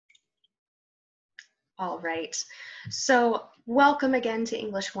All right. So welcome again to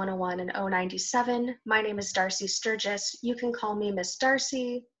English 101 and 097. My name is Darcy Sturgis. You can call me Miss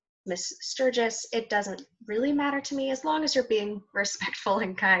Darcy, Miss Sturgis. It doesn't really matter to me as long as you're being respectful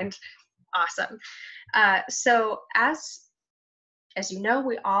and kind. Awesome. So as you know,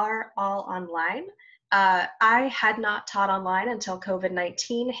 we are all online. I had not taught online until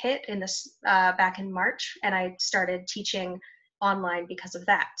COVID-19 hit in this back in March, and I started teaching online because of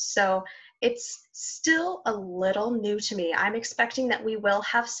that. So it's still a little new to me. I'm expecting that we will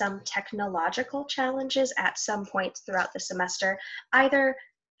have some technological challenges at some point throughout the semester, either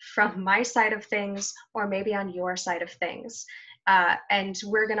from my side of things or maybe on your side of things. And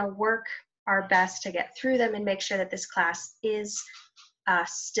we're going to work our best to get through them and make sure that this class is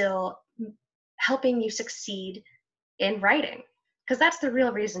still helping you succeed in writing, because that's the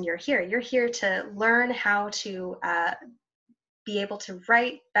real reason you're here. You're here to learn how to be able to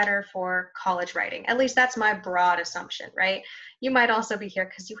write better for college writing. At least that's my broad assumption, right? You might also be here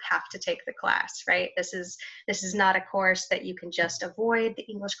because you have to take the class, right? This is not a course that you can just avoid. The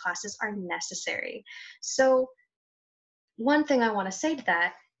English classes are necessary. So one thing I want to say to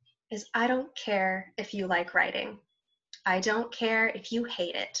that is I don't care if you like writing. I don't care if you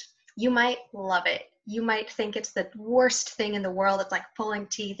hate it. You might love it. You might think it's the worst thing in the world. It's like pulling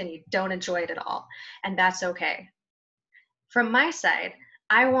teeth and you don't enjoy it at all. And that's okay. From my side,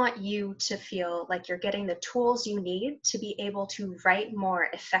 I want you to feel like you're getting the tools you need to be able to write more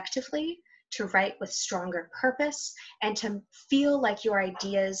effectively, to write with stronger purpose, and to feel like your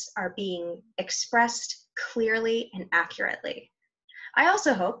ideas are being expressed clearly and accurately. I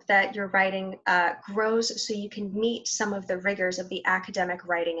also hope that your writing grows so you can meet some of the rigors of the academic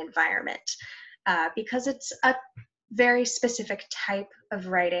writing environment, because it's a very specific type of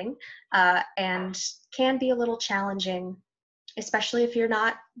writing and can be a little challenging, especially if you're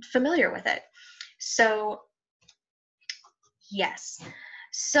not familiar with it. So yes.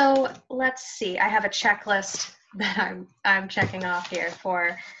 So let's see. I have a checklist that I'm checking off here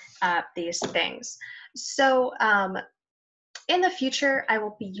for these things. So in the future, I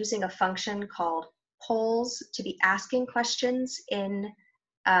will be using a function called polls to be asking questions in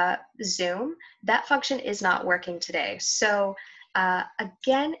Zoom. That function is not working today. So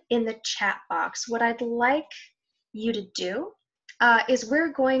again, in the chat box, what I'd like you to do is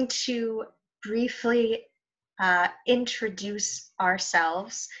we're going to briefly introduce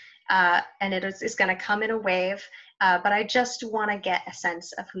ourselves, and it's going to come in a wave, but I just want to get a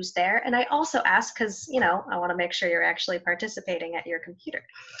sense of who's there. And I also ask because, you know, I want to make sure you're actually participating at your computer.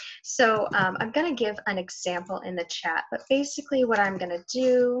 So I'm going to give an example in the chat, but basically what I'm going to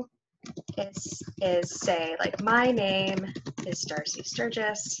do is say, like, my name is Darcy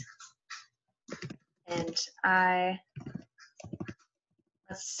Sturgis, and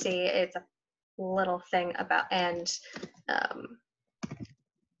let's see, it's a little thing about, and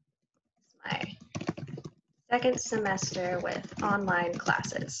my second semester with online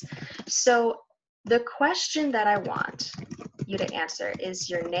classes. So the question that I want you to answer is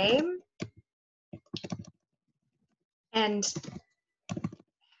your name and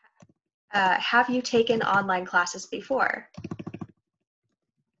have you taken online classes before?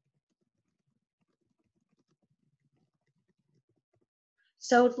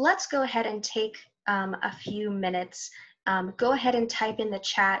 So let's go ahead and take a few minutes. Go ahead and type in the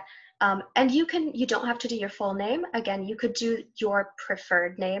chat. And you don't have to do your full name. Again, you could do your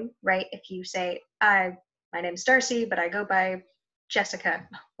preferred name, right? If you say, my name's Darcy, but I go by Jessica.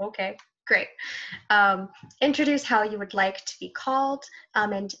 Okay, great. Introduce how you would like to be called,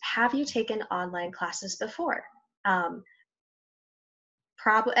 and have you taken online classes before? And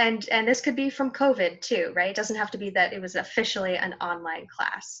this could be from COVID too, right? It doesn't have to be that it was officially an online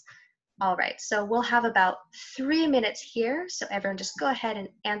class. All right, so we'll have about 3 minutes here, so everyone just go ahead and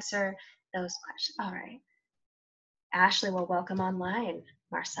answer those questions. All right. Ashley, well, welcome online.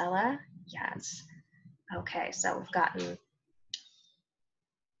 Marcella, yes. Okay, so we've gotten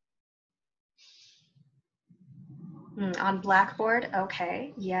on Blackboard.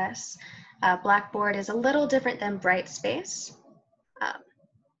 Okay, yes. Blackboard is a little different than Brightspace.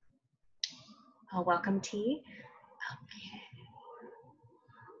 Oh, welcome, T.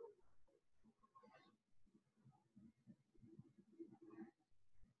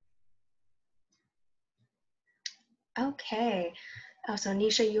 Okay. Oh, so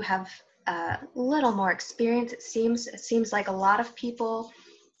Nisha, you have a little more experience. It seems like a lot of people.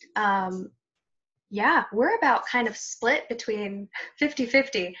 Yeah, we're about kind of split between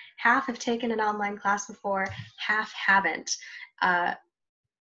 50-50. Half have taken an online class before, half haven't.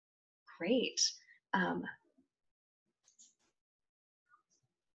 Great.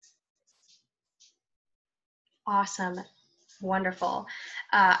 Awesome. Wonderful.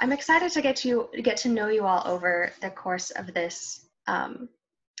 I'm excited to get to know you all over the course of this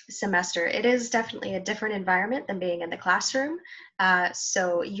semester. It is definitely a different environment than being in the classroom.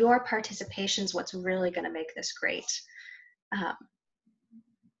 So your participation is what's really going to make this great.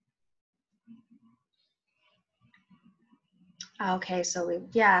 Okay, so we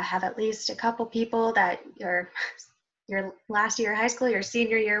have at least a couple people that your last year of high school, your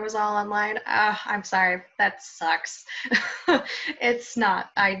senior year was all online. I'm sorry, that sucks. It's not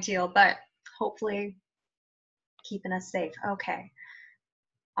ideal, but hopefully keeping us safe. Okay,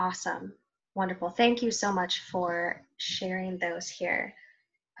 awesome, wonderful. Thank you so much for sharing those here.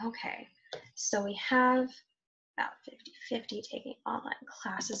 Okay, so we have about 50-50 taking online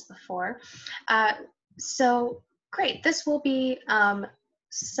classes before. So great, this will be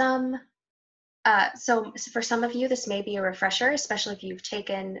so for some of you, this may be a refresher, especially if you've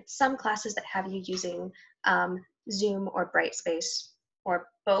taken some classes that have you using Zoom or Brightspace or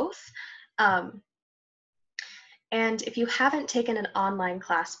both. And if you haven't taken an online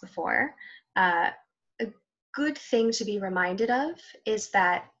class before, a good thing to be reminded of is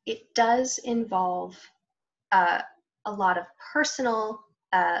that it does involve a lot of personal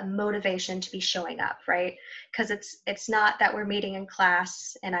motivation to be showing up, right? Because it's not that we're meeting in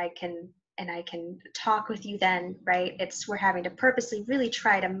class and I can talk with you then, right? We're having to purposely really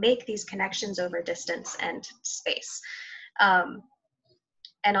try to make these connections over distance and space. And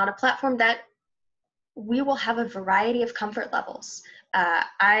on a platform that we will have a variety of comfort levels.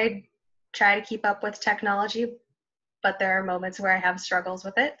 I try to keep up with technology, but there are moments where I have struggles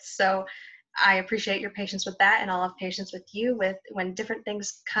with it. So I appreciate your patience with that, and I'll have patience with you when different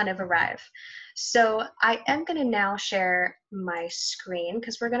things kind of arrive. So I am going to now share my screen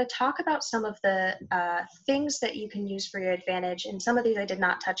because we're going to talk about some of the things that you can use for your advantage, and some of these I did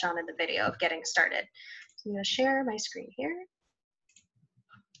not touch on in the video of getting started. So I'm going to share my screen here.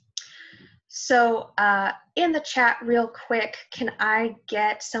 So in the chat real quick, can I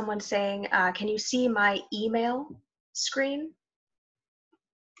get someone saying, can you see my email screen?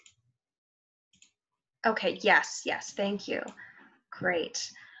 Okay, yes, thank you.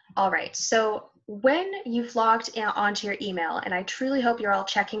 Great. All right, so when you've logged onto your email, and I truly hope you're all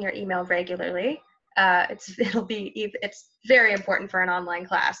checking your email regularly, it's very important for an online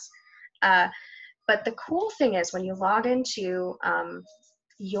class. But the cool thing is when you log into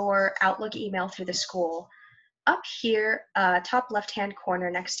your Outlook email through the school, up here, top left-hand corner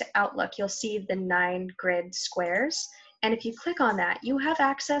next to Outlook, you'll see the 9 grid squares. And if you click on that, you have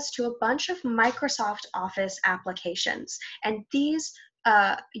access to a bunch of Microsoft Office applications. And these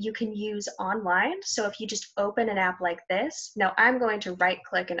you can use online. So if you just open an app like this, now I'm going to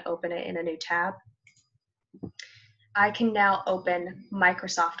right-click and open it in a new tab. I can now open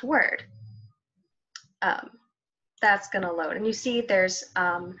Microsoft Word. That's going to load. And you see there's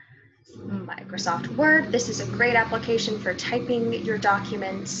Microsoft Word. This is a great application for typing your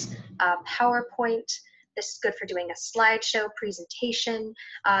documents. PowerPoint. This is good for doing a slideshow presentation.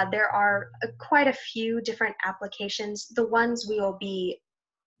 There are quite a few different applications. The ones we will be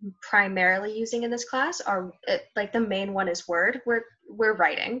primarily using in this class are like the main one is Word. We're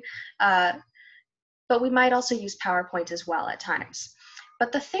writing, but we might also use PowerPoint as well at times.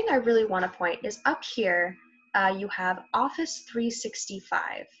 But the thing I really want to point is up here, you have Office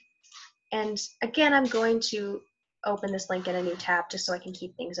 365. And again, I'm going to open this link in a new tab just so I can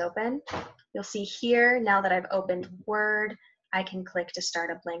keep things open. You'll see here, now that I've opened Word, I can click to start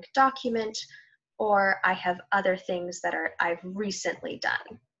a blank document, or I have other things that I've recently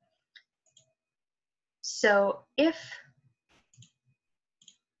done. So get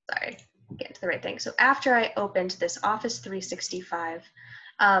to the right thing. So after I opened this Office 365,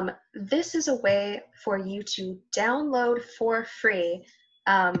 this is a way for you to download for free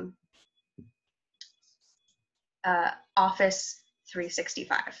Office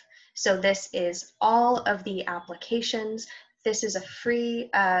 365. So this is all of the applications. This is a free,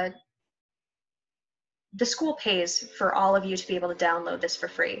 the school pays for all of you to be able to download this for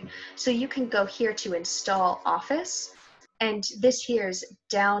free. So you can go here to install Office, and this here is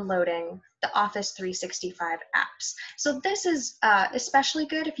downloading the Office 365 apps. So this is especially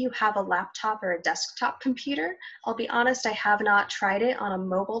good if you have a laptop or a desktop computer. I'll be honest, I have not tried it on a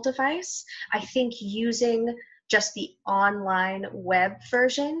mobile device. I think using just the online web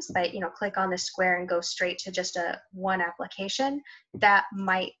versions that, click on the square and go straight to just one application, that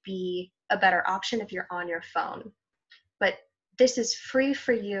might be a better option if you're on your phone. But this is free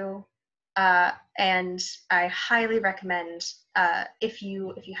for you, and I highly recommend if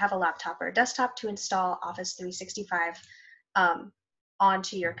you have a laptop or a desktop to install Office 365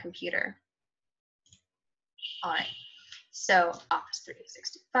 onto your computer. All right, so Office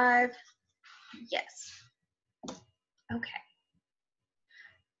 365, yes. Okay.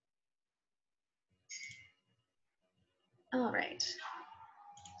 All right.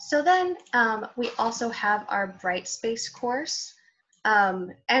 So then we also have our Brightspace course.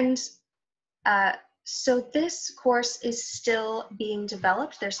 And so this course is still being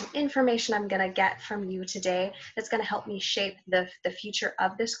developed. There's some information I'm going to get from you today that's going to help me shape the future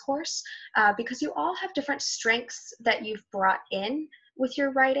of this course because you all have different strengths that you've brought in with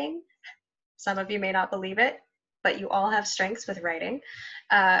your writing. Some of you may not believe it, but you all have strengths with writing.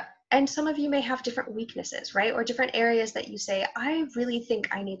 And some of you may have different weaknesses, right? Or different areas that you say, I really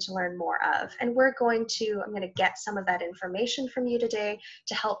think I need to learn more of. And I'm going to get some of that information from you today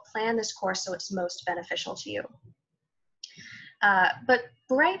to help plan this course so it's most beneficial to you. But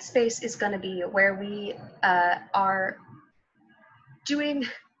Brightspace is going to be where we are doing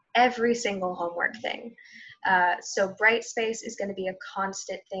every single homework thing. So Brightspace is going to be a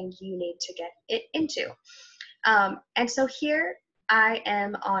constant thing you need to get it into. And so here I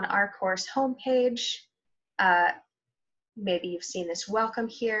am on our course homepage. Maybe you've seen this welcome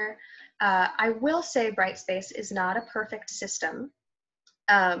here. I will say Brightspace is not a perfect system.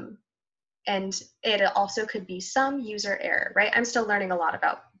 And it also could be some user error, right? I'm still learning a lot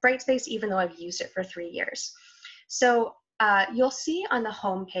about Brightspace, even though I've used it for 3 years. So you'll see on the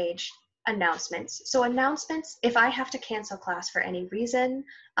homepage announcements. So announcements, if I have to cancel class for any reason,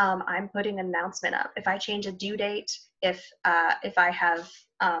 I'm putting an announcement up. If I change a due date, if I have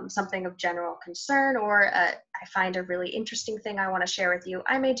something of general concern or I find a really interesting thing I want to share with you,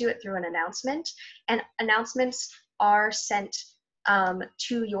 I may do it through an announcement. And announcements are sent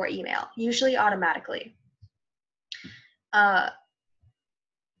to your email, usually automatically.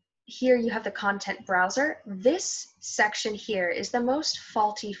 Here you have the content browser. This section here is the most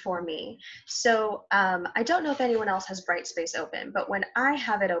faulty for me. So I don't know if anyone else has Brightspace open, but when I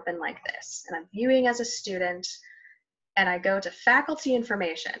have it open like this, and I'm viewing as a student, and I go to faculty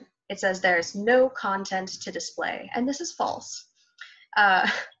information, it says there's no content to display. And this is false,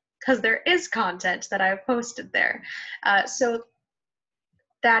 because there is content that I've posted there. So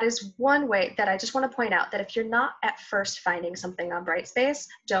that is one way that I just want to point out that if you're not at first finding something on Brightspace,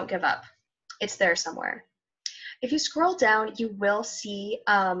 don't give up. It's there somewhere. If you scroll down, you will see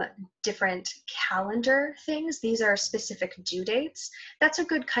different calendar things. These are specific due dates. That's a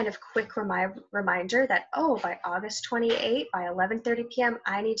good kind of quick reminder that, oh, by August 28, by 11:30 p.m.,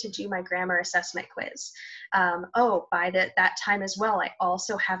 I need to do my grammar assessment quiz. Oh, by that time as well, I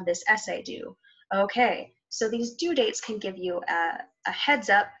also have this essay due. Okay, so these due dates can give you a heads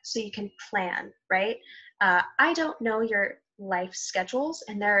up so you can plan, right? I don't know your life schedules,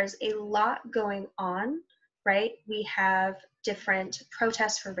 and there is a lot going on, right? We have different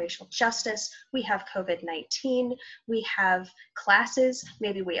protests for racial justice. We have COVID-19. We have classes.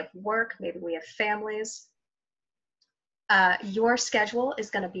 Maybe we have work. Maybe we have families. Your schedule is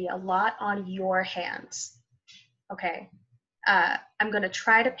going to be a lot on your hands, okay? I'm going to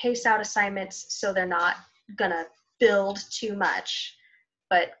try to pace out assignments so they're not going to build too much,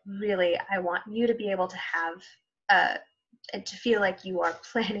 but really I want you to be able to have and to feel like you are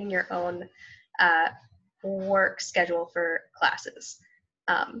planning your own work schedule for classes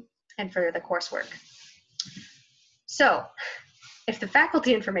and for the coursework. So if the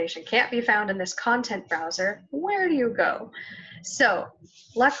faculty information can't be found in this content browser, where do you go? So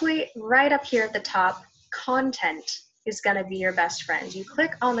luckily, right up here at the top, content is going to be your best friend. You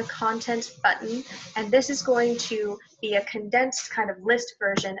click on the content button, and this is going to be a condensed kind of list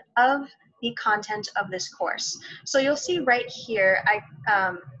version of the content of this course. So you'll see right here,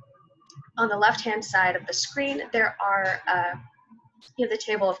 on the left-hand side of the screen, there are you have the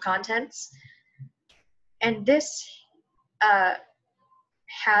table of contents, and this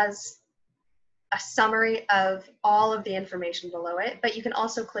has a summary of all of the information below it, but you can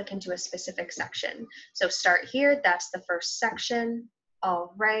also click into a specific section. So start here, that's the first section.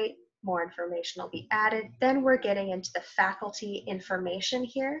 All right, more information will be added. Then we're getting into the faculty information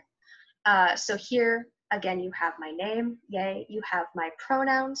here. So here, again, you have my name, yay. You have my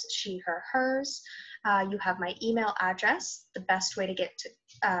pronouns, she, her, hers. You have my email address, the best way to get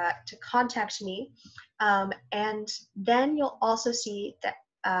to contact me. And then you'll also see that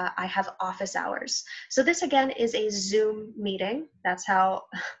I have office hours. So this again is a Zoom meeting. That's how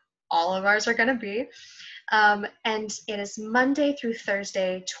all of ours are going to be. And it is Monday through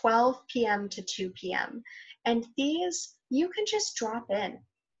Thursday, 12 p.m. to 2 p.m. And these you can just drop in.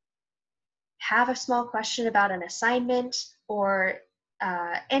 Have a small question about an assignment or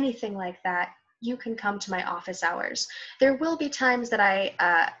anything like that, you can come to my office hours. There will be times that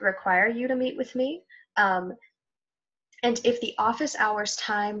I require you to meet with me. And if the office hours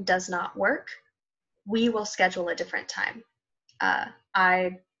time does not work, we will schedule a different time.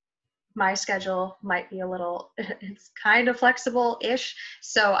 My schedule might be a little, it's kind of flexible-ish,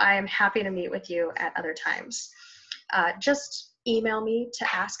 so I am happy to meet with you at other times. Just email me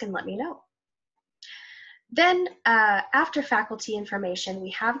to ask and let me know. Then after faculty information,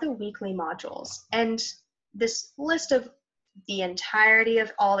 we have the weekly modules. And this list of the entirety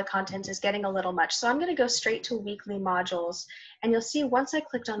of all the content is getting a little much. So I'm going to go straight to weekly modules. And you'll see once I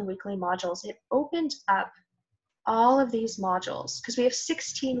clicked on weekly modules, it opened up all of these modules because we have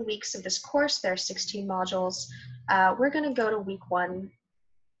 16 weeks of this course. There are 16 modules. We're going to go to week 1.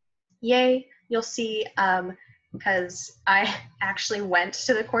 Yay, you'll see because I actually went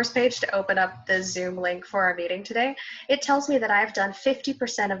to the course page to open up the Zoom link for our meeting today. It tells me that I've done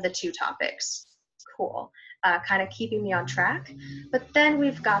 50% of the 2 topics. Cool. Kind of keeping me on track. But then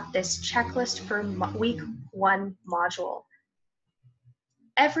we've got this checklist for week 1 module.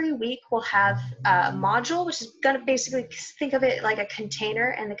 Every week we'll have a module, which is going to basically think of it like a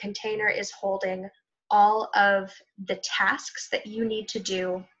container, and the container is holding all of the tasks that you need to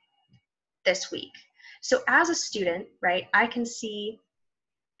do this week. So as a student, right, I can see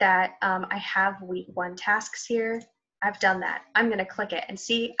that I have week 1 tasks here. I've done that. I'm going to click it and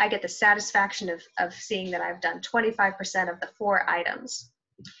see, I get the satisfaction of seeing that I've done 25% of the 4 items.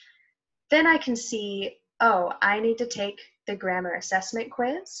 Then I can see, oh, I need to take the grammar assessment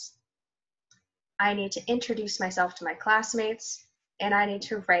quiz. I need to introduce myself to my classmates, and I need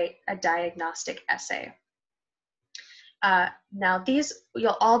to write a diagnostic essay. Now these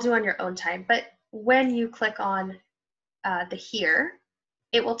you'll all do on your own time, but when you click on the here,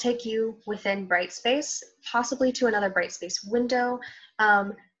 it will take you within Brightspace, possibly to another Brightspace window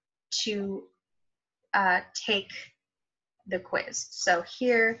to take the quiz. So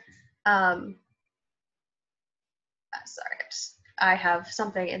here, sorry, I have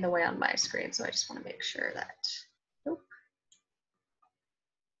something in the way on my screen, so I just want to make sure that, nope.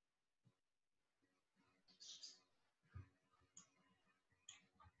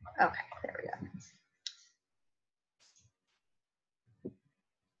 Okay, there we go.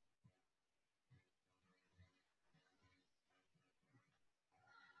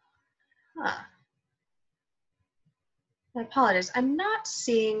 Huh. I apologize. I'm not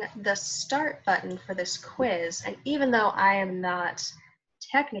seeing the start button for this quiz, and even though I am not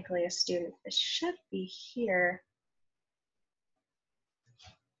technically a student, this should be here.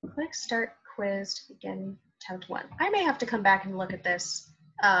 Click start quiz to begin attempt 1. I may have to come back and look at this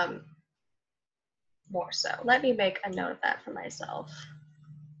more so. Let me make a note of that for myself.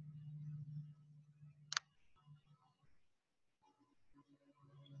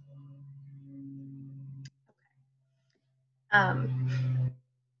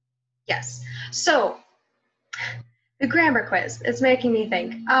 Yes, so the grammar quiz is making me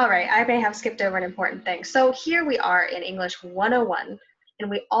think, all right, I may have skipped over an important thing. So here we are in English 101, and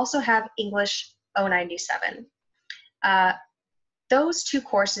we also have English 097. Those 2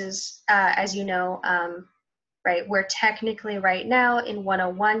 courses, as you know, right, we're technically right now in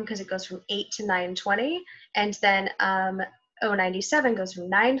 101 because it goes from 8 to 9:20, and then 097 goes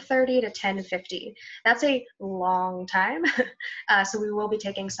from 9:30 to 10:50. That's a long time, so we will be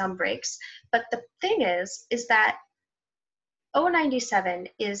taking some breaks. But the thing is that 097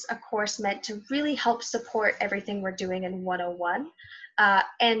 is a course meant to really help support everything we're doing in 101.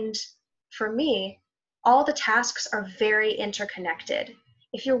 And for me, all the tasks are very interconnected.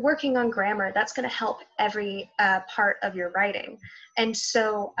 If you're working on grammar, that's going to help every part of your writing. And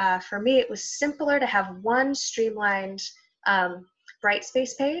so for me, it was simpler to have one streamlined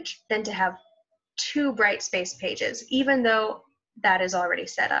Brightspace page than to have 2 Brightspace pages, even though that is already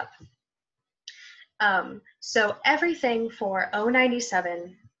set up. So everything for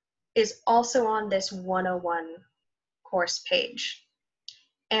 097 is also on this 101 course page.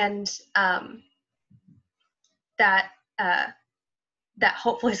 And that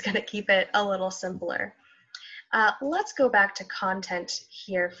hopefully is going to keep it a little simpler. Let's go back to content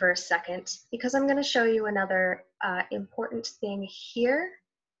here for a second, because I'm going to show you another important thing here.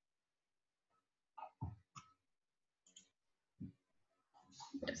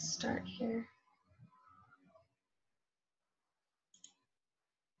 I'm going to start here.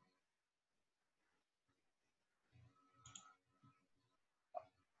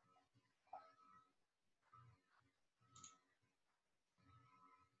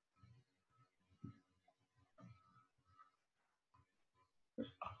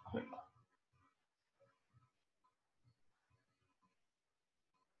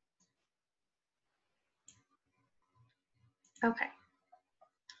 Okay,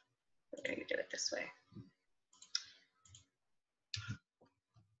 we're going to do it this way.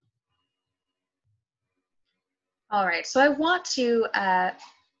 All right, so I want to,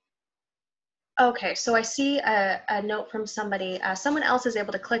 okay, so I see a note from somebody, someone else is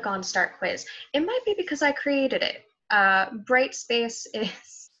able to click on Start Quiz. It might be because I created it. Brightspace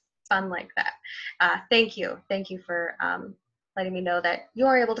is fun like that. Thank you for letting me know that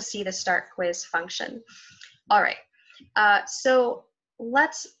you're able to see the Start Quiz function. All right, so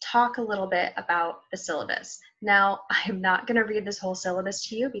let's talk a little bit about the syllabus. Now, I'm not gonna read this whole syllabus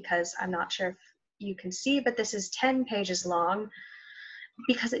to you because I'm not sure if you can see, but this is 10 pages long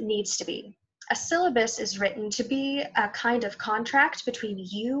because it needs to be. A syllabus is written to be a kind of contract between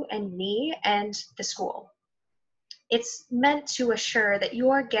you and me and the school. It's meant to assure that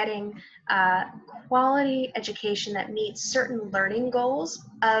you're getting quality education that meets certain learning goals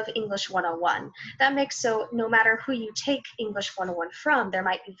of English 101. That makes so no matter who you take English 101 from, there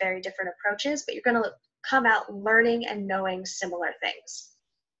might be very different approaches, but you're going to come out learning and knowing similar things.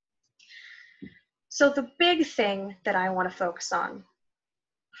 So the big thing that I want to focus on,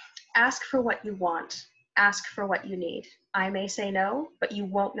 ask for what you want, ask for what you need. I may say no, but you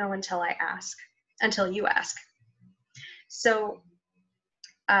won't know until I ask, until you ask. So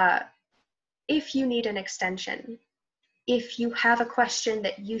if you need an extension, if you have a question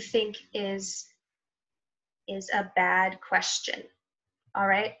that you think is a bad question, all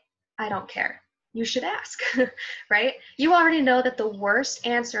right, I don't care. You should ask, right? You already know that the worst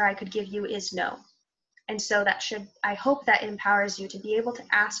answer I could give you is no. And so that should, I hope that empowers you to be able to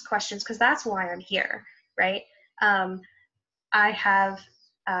ask questions, because that's why I'm here, right? I have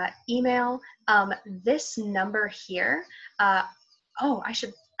email, this number here. Oh,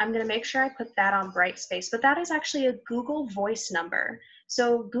 I'm gonna make sure I put that on Brightspace, but that is actually a Google Voice number.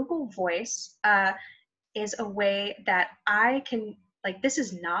 So Google Voice is a way that I can, like, this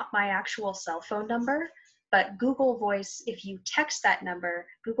is not my actual cell phone number, but Google Voice, if you text that number,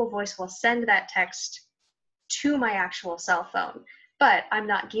 Google Voice will send that text to my actual cell phone, but I'm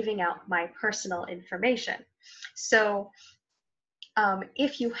not giving out my personal information. So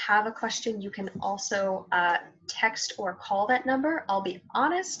if you have a question, you can also text or call that number. I'll be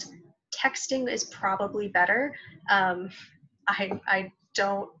honest, texting is probably better. I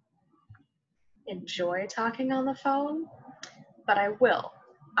don't enjoy talking on the phone, but I will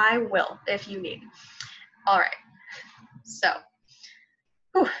if you need. All right, so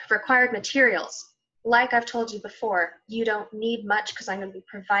required materials. Like I've told you before, you don't need much because I'm going to be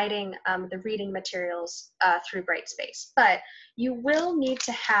providing the reading materials through Brightspace, but you will need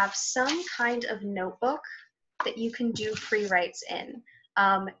to have some kind of notebook that you can do free writes in.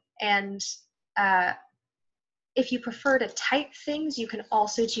 If you prefer to type things, you can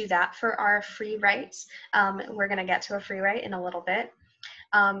also do that for our free writes. We're going to get to a free write in a little bit.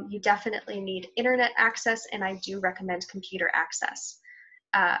 You definitely need internet access, and I do recommend computer access.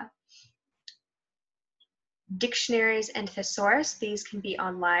 Dictionaries and thesaurus, these can be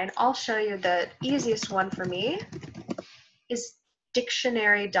online. I'll show you the easiest one for me is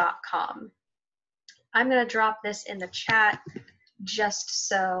dictionary.com. I'm going to drop this in the chat just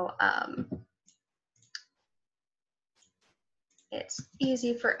so it's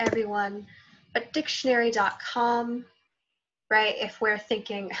easy for everyone. But dictionary.com, right? If we're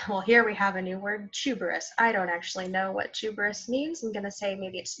thinking, well, here we have a new word, juberous. I don't actually know what juberous means. I'm going to say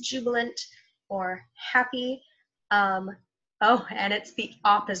maybe it's jubilant or happy. Oh, and it's the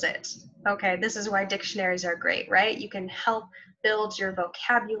opposite. Okay, this is why dictionaries are great, right? You can help build your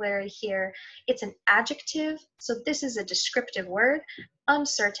vocabulary here. It's an adjective, so this is a descriptive word: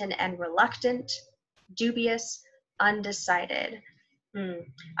 uncertain and reluctant, dubious, undecided.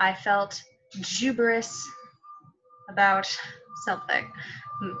 I felt juberous about something.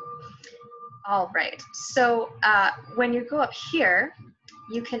 All right, so when you go up here,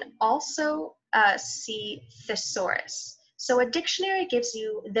 you can also see thesaurus. So a dictionary gives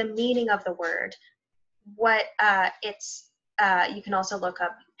you the meaning of the word, what you can also look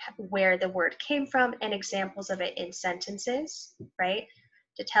up where the word came from and examples of it in sentences, right?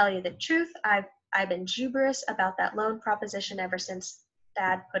 To tell you the truth, I've been juberous about that loan proposition ever since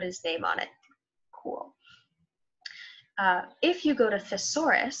Dad put his name on it. Cool. If you go to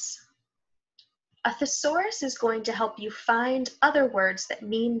thesaurus, a thesaurus is going to help you find other words that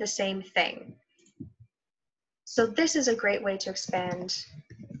mean the same thing. So this is a great way to expand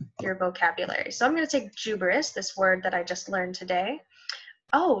your vocabulary. So I'm going to take juberous, this word that I just learned today.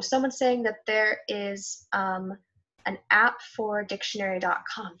 Oh, someone's saying that there is an app for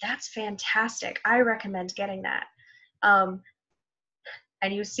dictionary.com. That's fantastic. I recommend getting that. And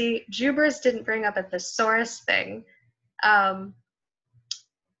you see, juberous didn't bring up a thesaurus thing.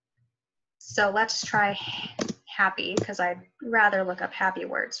 So let's try happy because I'd rather look up happy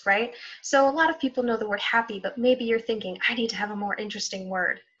words, right? So a lot of people know the word happy, but maybe you're thinking, I need to have a more interesting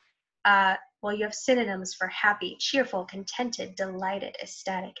word. Well, you have synonyms for happy, cheerful, contented, delighted,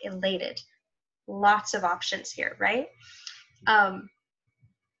 ecstatic, elated. Lots of options here, right?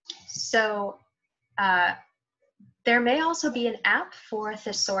 There may also be an app for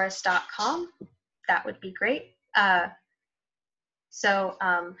thesaurus.com. That would be great. I'm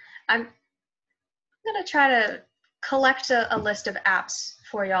going to try to collect a list of apps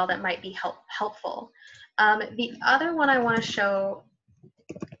for y'all that might be helpful. The other one I want to show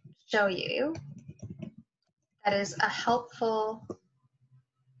you that is a helpful,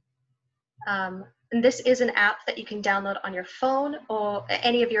 and this is an app that you can download on your phone or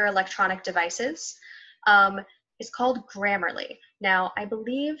any of your electronic devices. It's called Grammarly. Now, I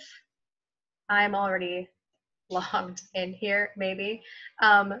believe I'm already logged in here, maybe.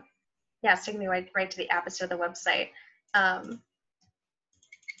 Yeah, it's taking me right to the app instead of the website.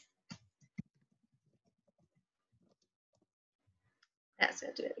 That's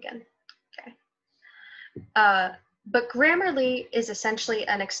gonna do it again. Okay. But Grammarly is essentially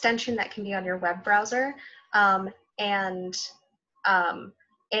an extension that can be on your web browser, and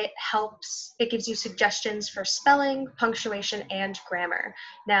it gives you suggestions for spelling, punctuation, and grammar.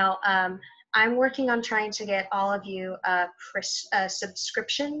 Now, I'm working on trying to get all of you a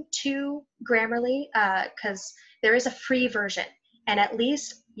subscription to Grammarly because there is a free version, and at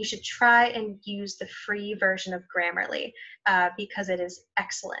least you should try and use the free version of Grammarly because it is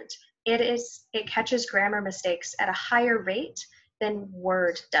excellent. It catches grammar mistakes at a higher rate than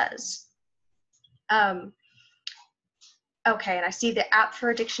Word does. Okay, and I see the app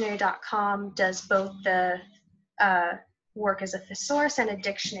for dictionary.com does both the work as a thesaurus and a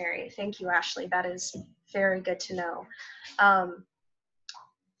dictionary. Thank you, Ashley. That is very good to know.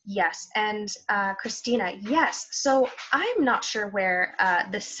 Yes, and Christina, yes. So I'm not sure where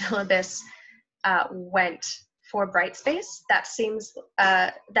the syllabus went for Brightspace. That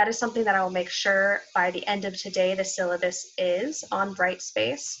is something that I will make sure by the end of today the syllabus is on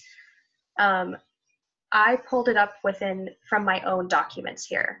Brightspace. I pulled it up from my own documents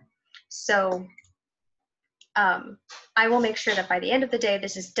here. So I will make sure that by the end of the day,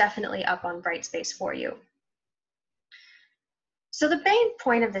 this is definitely up on Brightspace for you. So the main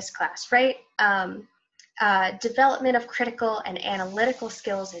point of this class, right? Development of critical and analytical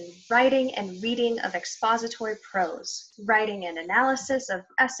skills in writing and reading of expository prose, writing and analysis of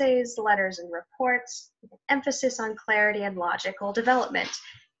essays, letters, and reports, with emphasis on clarity and logical development.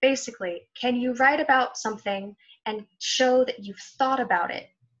 Basically, can you write about something and show that you've thought about it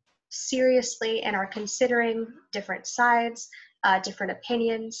seriously and are considering different sides, different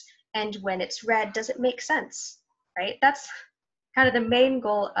opinions, and when it's read, does it make sense, right? That's kind of the main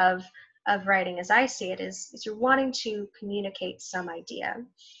goal of writing, as I see it, is you're wanting to communicate some idea.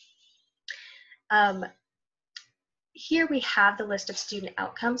 Here we have the list of student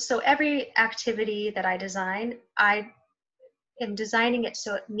outcomes. So every activity that I design, I am designing it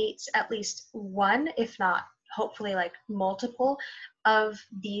so it meets at least one, if not hopefully like multiple, of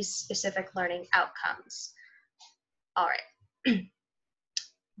these specific learning outcomes. All right.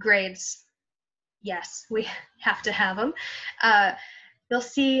 Grades. Yes, we have to have them. You'll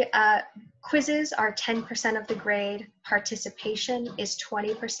see quizzes are 10% of the grade. Participation is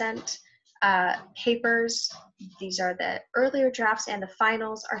 20%. Papers, these are the earlier drafts, and the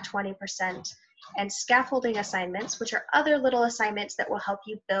finals are 20%. And scaffolding assignments, which are other little assignments that will help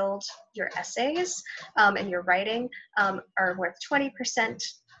you build your essays and your writing, are worth 20%.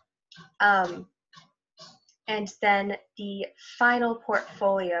 And then the final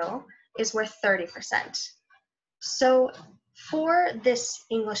portfolio is worth 30%. So for this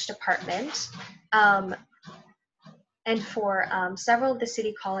English department, and for several of the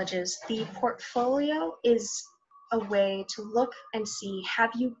city colleges, the portfolio is a way to look and see,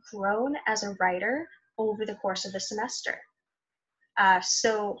 have you grown as a writer over the course of the semester?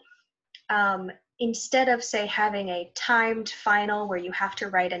 Instead of, say, having a timed final where you have to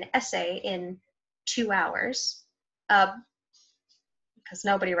write an essay in 2 hours, because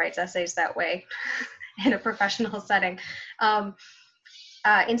nobody writes essays that way in a professional setting,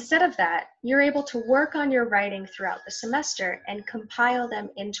 instead of that, you're able to work on your writing throughout the semester and compile them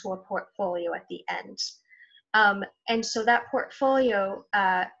into a portfolio at the end. And so that portfolio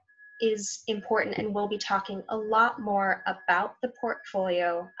is important, and we'll be talking a lot more about the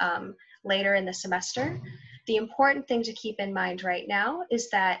portfolio later in the semester. The important thing to keep in mind right now is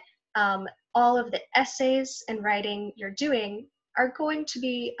that all of the essays and writing you're doing are going to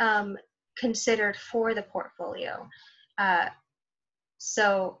be considered for the portfolio.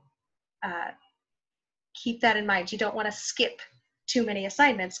 So keep that in mind. You don't want to skip too many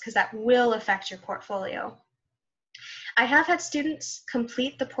assignments because that will affect your portfolio. I have had students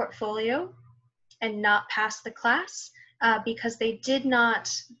complete the portfolio and not pass the class because they did not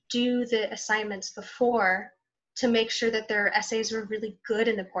do the assignments before to make sure that their essays were really good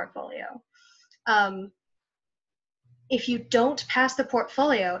in the portfolio. If you don't pass the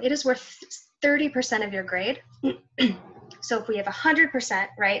portfolio, it is worth 30% of your grade. So if we have 100%,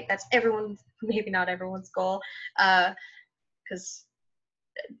 right, that's everyone, maybe not everyone's goal, because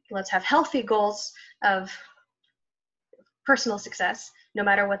let's have healthy goals of personal success, no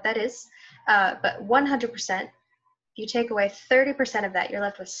matter what that is. But 100%, if you take away 30% of that, you're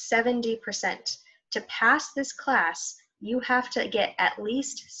left with 70%. To pass this class, you have to get at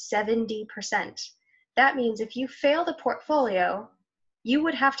least 70%. That means if you fail the portfolio, you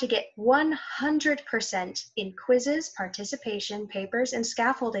would have to get 100% in quizzes, participation, papers, and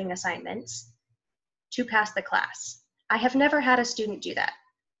scaffolding assignments to pass the class. I have never had a student do that.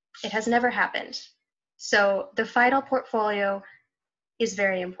 It has never happened. So the final portfolio is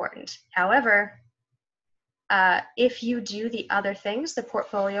very important. However, if you do the other things, the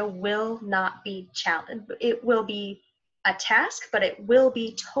portfolio will not be challenged. It will be a task, but it will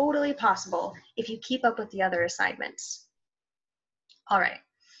be totally possible if you keep up with the other assignments. All right.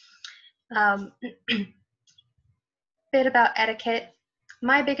 Bit about etiquette.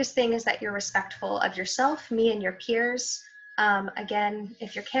 My biggest thing is that you're respectful of yourself, me, and your peers. Again,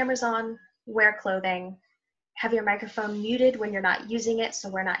 if your camera's on, wear clothing. Have your microphone muted when you're not using it so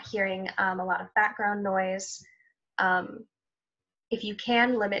we're not hearing a lot of background noise. If you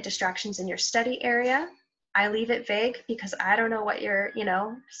can, limit distractions in your study area. I leave it vague because I don't know what your,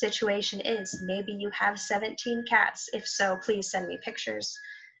 situation is. Maybe you have 17 cats. If so, please send me pictures.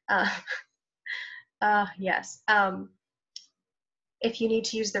 Yes. If you need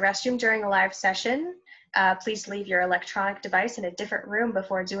to use the restroom during a live session, please leave your electronic device in a different room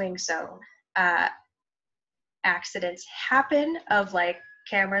before doing so. Accidents happen of like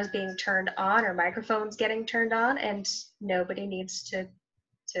cameras being turned on or microphones getting turned on, and nobody needs to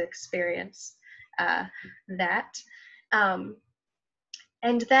experience that.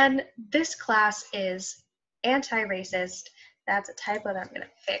 And then this class is anti-racist. That's a typo that I'm going to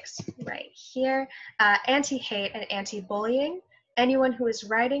fix right here. Anti-hate and anti-bullying. Anyone who is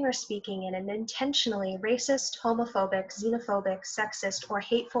writing or speaking in an intentionally racist, homophobic, xenophobic, sexist, or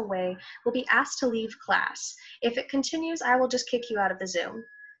hateful way will be asked to leave class. If it continues, I will just kick you out of the Zoom.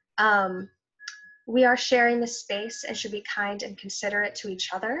 We are sharing this space and should be kind and considerate to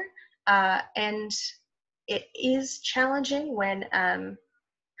each other. And it is challenging when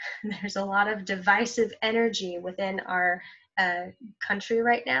there's a lot of divisive energy within our country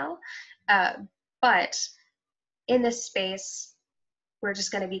right now. But in this space, we're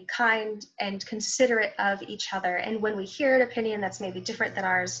just going to be kind and considerate of each other. And when we hear an opinion that's maybe different than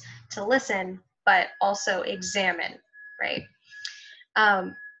ours, to listen, but also examine, right?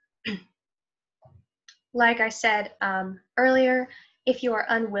 Like I said earlier, if you are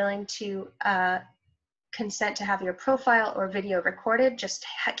unwilling to consent to have your profile or video recorded, just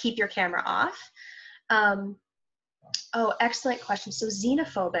keep your camera off. Oh, excellent question. So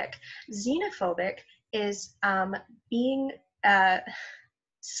xenophobic. Xenophobic is being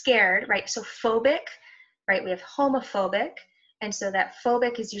scared, right? So phobic, right? We have homophobic, and so that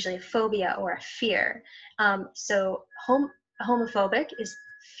phobic is usually a phobia or a fear. So homophobic is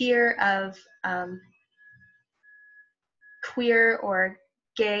fear of queer or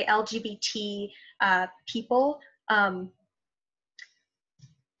gay, LGBT people.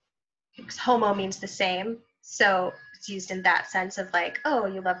 Homo means the same, so it's used in that sense of like, oh,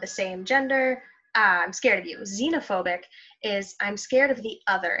 you love the same gender, I'm scared of you. Xenophobic is I'm scared of the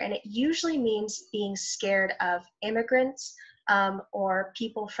other, and it usually means being scared of immigrants or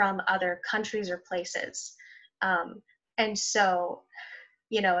people from other countries or places. And so,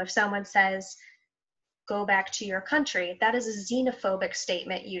 if someone says, go back to your country, that is a xenophobic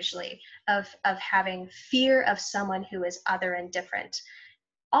statement usually of having fear of someone who is other and different.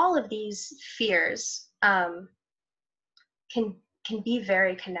 All of these fears can be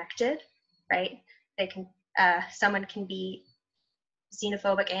very connected, right? They can, someone can be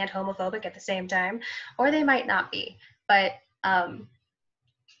xenophobic and homophobic at the same time, or they might not be, but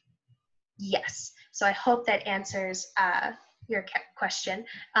yes. So I hope that answers your question,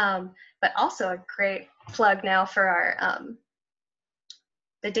 but also a great plug now for our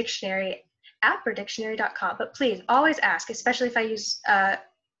the dictionary app or dictionary.com. But please always ask, especially if I use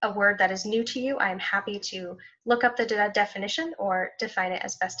a word that is new to you. I am happy to look up the definition or define it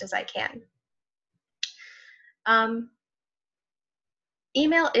as best as I can.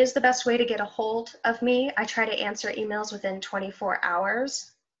 Email is the best way to get a hold of me. I try to answer emails within 24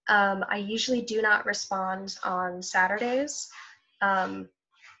 hours. I usually do not respond on Saturdays. I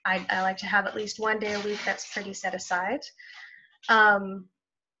like to have at least one day a week that's pretty set aside.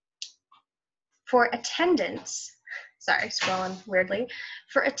 For attendance, sorry, scrolling weirdly.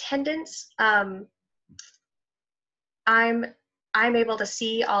 For attendance, I'm able to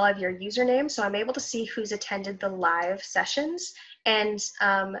see all of your usernames, so I'm able to see who's attended the live sessions. And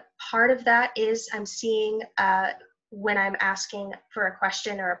part of that is I'm seeing when I'm asking for a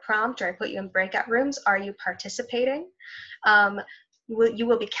question or a prompt, or I put you in breakout rooms, are you participating? You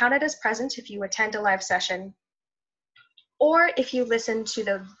will be counted as present if you attend a live session, or if you listen to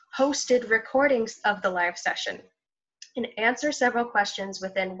the posted recordings of the live session and answer several questions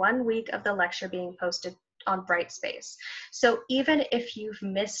within 1 week of the lecture being posted on Brightspace. So even if you've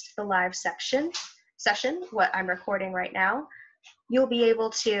missed the live session, what I'm recording right now, you'll be able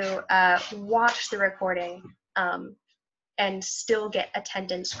to watch the recording and still get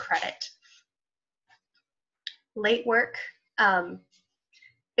attendance credit. Late work,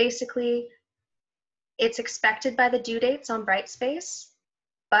 basically, it's expected by the due dates on Brightspace,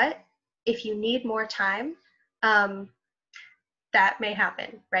 but if you need more time, that may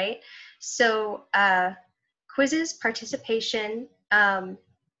happen, right? So quizzes, participation,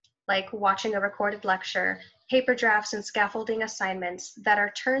 like watching a recorded lecture, paper drafts, and scaffolding assignments that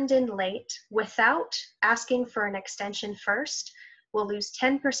are turned in late without asking for an extension first will lose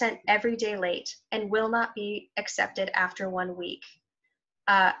 10% every day late and will not be accepted after 1 week.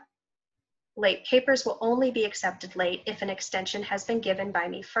 Late papers will only be accepted late if an extension has been given by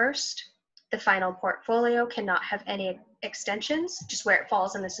me first. The final portfolio cannot have any extensions, just where it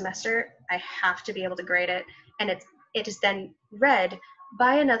falls in the semester. I have to be able to grade it, and it is then read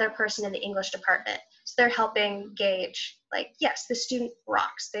by another person in the English department. So they're helping gauge, like, yes, the student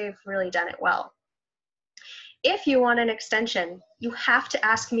rocks, they've really done it well. If you want an extension, you have to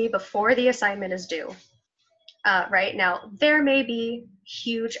ask me before the assignment is due. Right now, there may be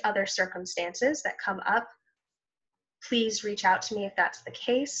huge other circumstances that come up. Please reach out to me if that's the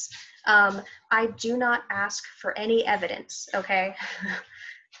case. I do not ask for any evidence, okay?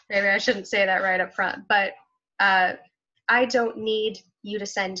 Maybe I shouldn't say that right up front, but I don't need you to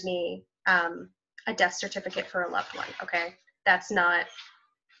send me a death certificate for a loved one, okay? That's not,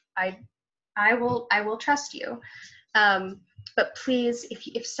 I will trust you. But please,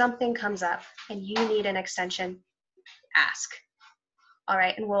 if something comes up and you need an extension, ask. All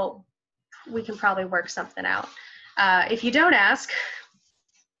right, and we can probably work something out. If you don't ask,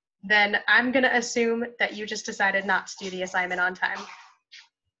 then I'm gonna assume that you just decided not to do the assignment on time.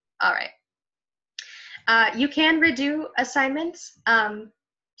 All right. You can redo assignments.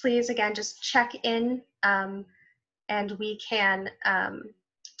 Please, again, just check in and we can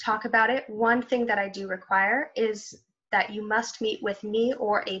talk about it. One thing that I do require is that you must meet with me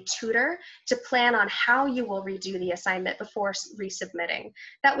or a tutor to plan on how you will redo the assignment before resubmitting.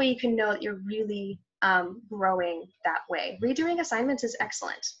 That way you can know that you're really growing that way. Redoing assignments is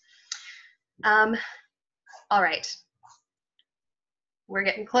excellent. All right. We're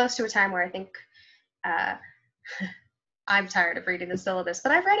getting close to a time where I think I'm tired of reading the syllabus,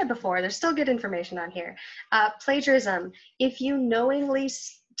 but I've read it before. There's still good information on here. Plagiarism. If you knowingly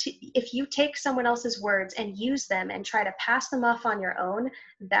if you take someone else's words and use them and try to pass them off on your own,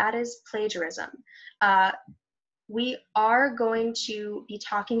 that is plagiarism. We are going to be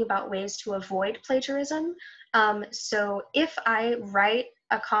talking about ways to avoid plagiarism. So if I write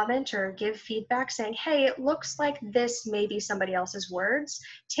a comment or give feedback saying, hey, it looks like this may be somebody else's words,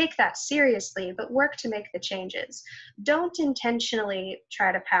 take that seriously, but work to make the changes. Don't intentionally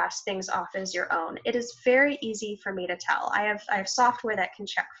try to pass things off as your own. It is very easy for me to tell. I have software that can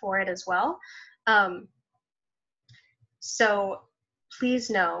check for it as well. So please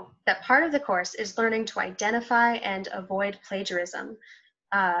know that part of the course is learning to identify and avoid plagiarism.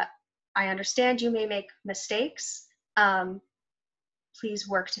 I understand you may make mistakes. Please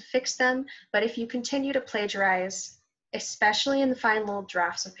work to fix them, but if you continue to plagiarize, especially in the final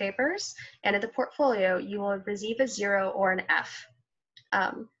drafts of papers and in the portfolio, you will receive a 0 or an F.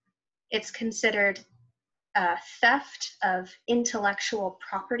 It's considered theft of intellectual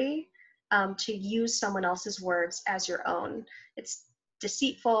property to use someone else's words as your own. It's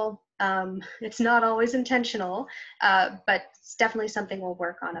deceitful, it's not always intentional, but it's definitely something we'll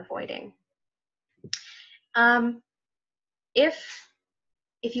work on avoiding.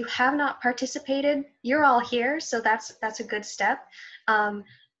 If you have not participated, you're all here, so that's a good step. But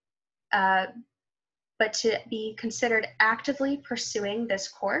to be considered actively pursuing this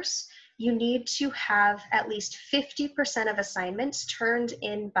course, you need to have at least 50% of assignments turned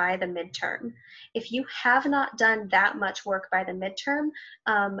in by the midterm. If you have not done that much work by the midterm,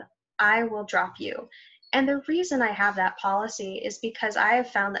 I will drop you. And the reason I have that policy is because I have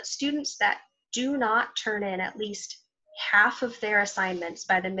found that students that do not turn in at least half of their assignments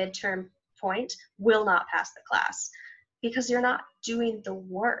by the midterm point will not pass the class, because you're not doing the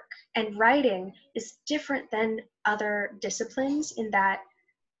work. And writing is different than other disciplines in that,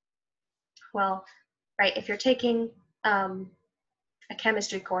 well, right, if you're taking a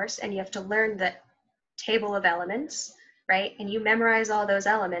chemistry course and you have to learn the table of elements, right, and you memorize all those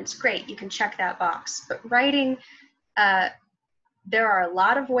elements, great, you can check that box. But writing, there are a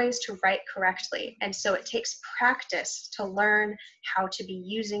lot of ways to write correctly, and so it takes practice to learn how to be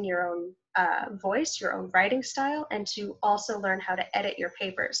using your own voice, your own writing style, and to also learn how to edit your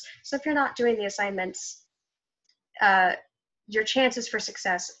papers. So if you're not doing the assignments, your chances for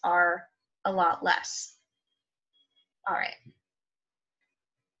success are a lot less. All right.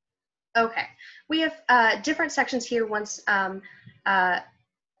 Okay, we have different sections here. Once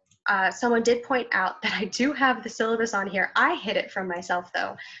someone did point out that I do have the syllabus on here. I hid it from myself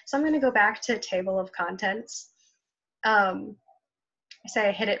though. So I'm going to go back to table of contents. I say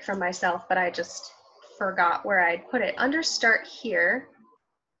I hid it from myself, but I just forgot where I'd put it. Under start here.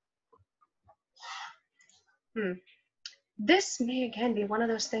 This may again be one of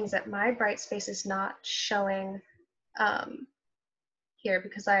those things that my Brightspace is not showing here,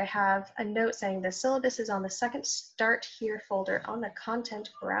 because I have a note saying the syllabus is on the second start here folder on the content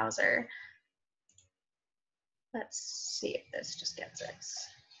browser. Let's see if this just gets it.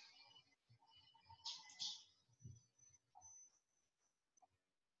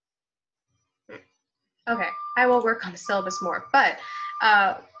 Okay, I will work on the syllabus more, but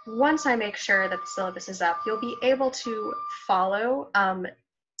once I make sure that the syllabus is up, you'll be able to follow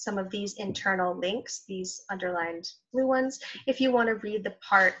some of these internal links, these underlined blue ones, if you want to read the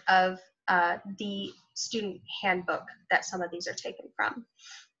part of the student handbook that some of these are taken from.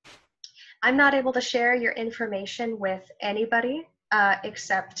 I'm not able to share your information with anybody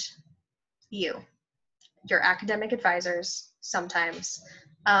except you, your academic advisors sometimes,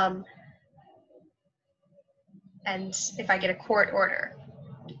 and if I get a court order.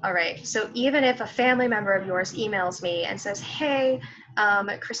 All right, so even if a family member of yours emails me and says, hey,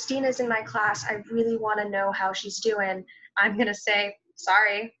 Christina's in my class, I really want to know how she's doing, I'm going to say,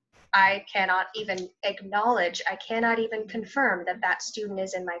 sorry, I cannot even acknowledge, I cannot even confirm that that student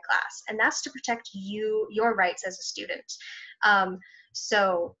is in my class. And that's to protect you, your rights as a student.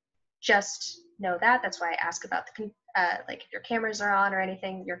 So just know that. That's why I ask about the, like if your cameras are on or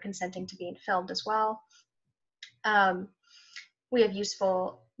anything, you're consenting to being filmed as well. We have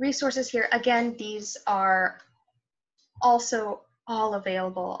useful resources here. Again, these are also all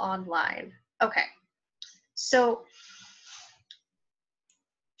available online. Okay, so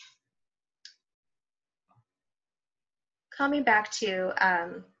coming back to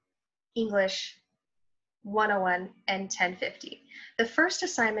English 101 and 1050. The first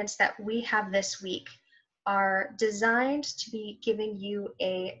assignments that we have this week are designed to be giving you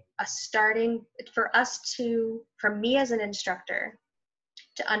a starting, for me as an instructor,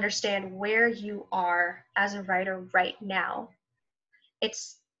 to understand where you are as a writer right now.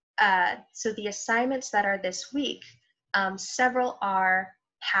 It's so the assignments that are this week, several are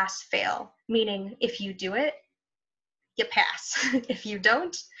pass-fail, meaning if you do it, you pass. If you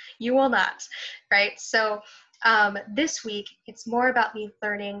don't, you will not, right? So this week, it's more about me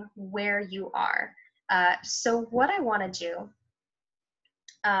learning where you are. So what I want to do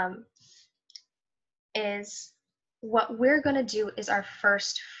is, what we're going to do is our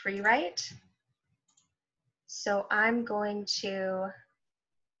first free write. So I'm going to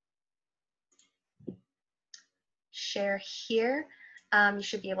share here. You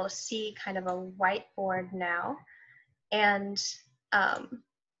should be able to see kind of a whiteboard now, and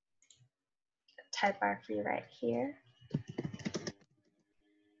type our free write here.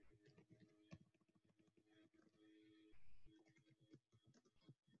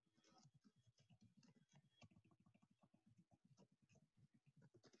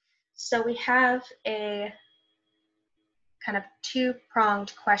 So we have a kind of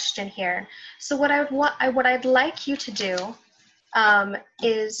two-pronged question here. So what I'd like you to do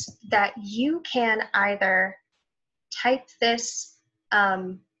is that you can either type this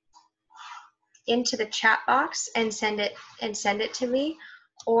into the chat box and send it to me,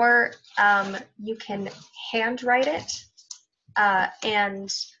 or you can handwrite it and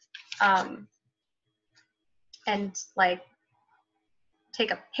like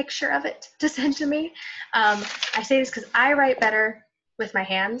take a picture of it to send to me. I say this because I write better with my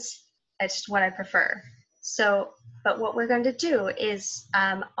hands, It's what I prefer. So, but what we're going to do is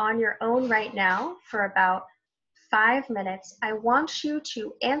on your own right now for about 5 minutes, I want you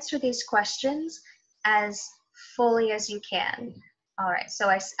to answer these questions as fully as you can. All right, so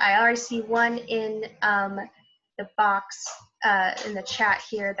I already see one in the box in the chat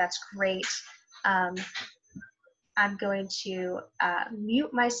here. That's great. I'm going to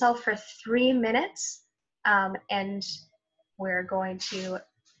mute myself for 3 minutes, and we're going to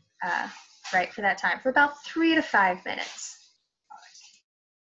write for that time for about 3 to 5 minutes.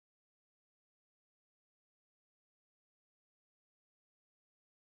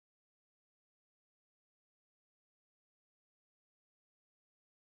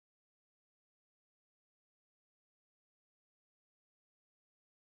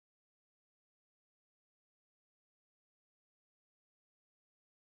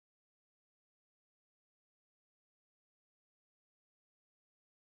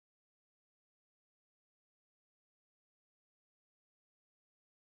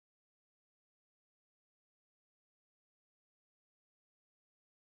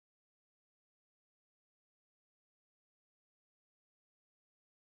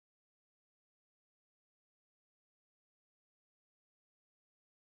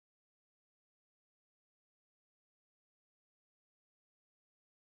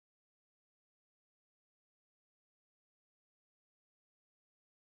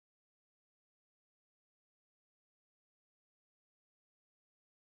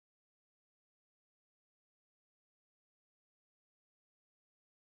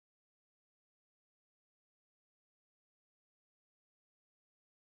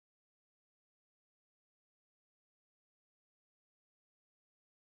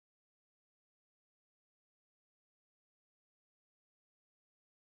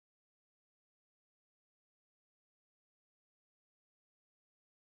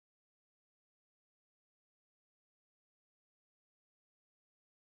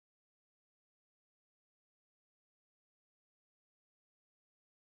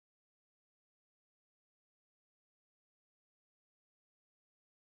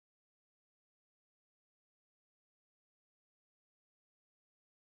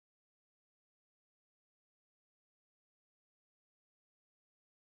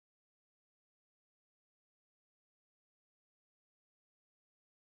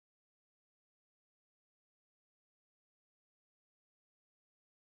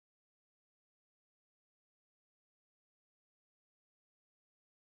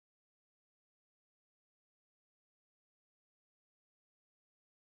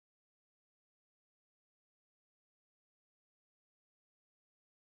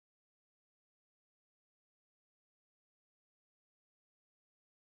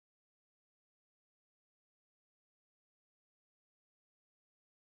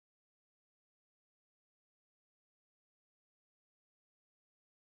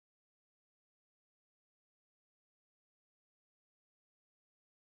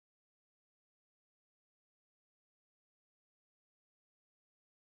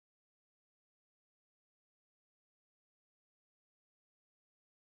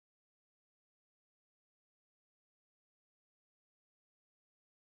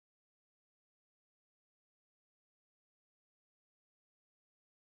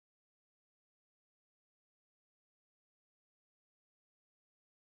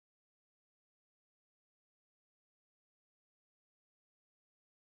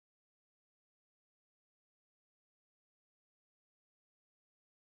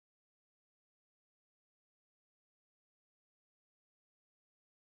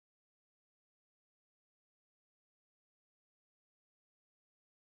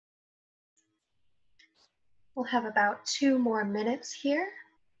 We'll have about 2 more minutes here.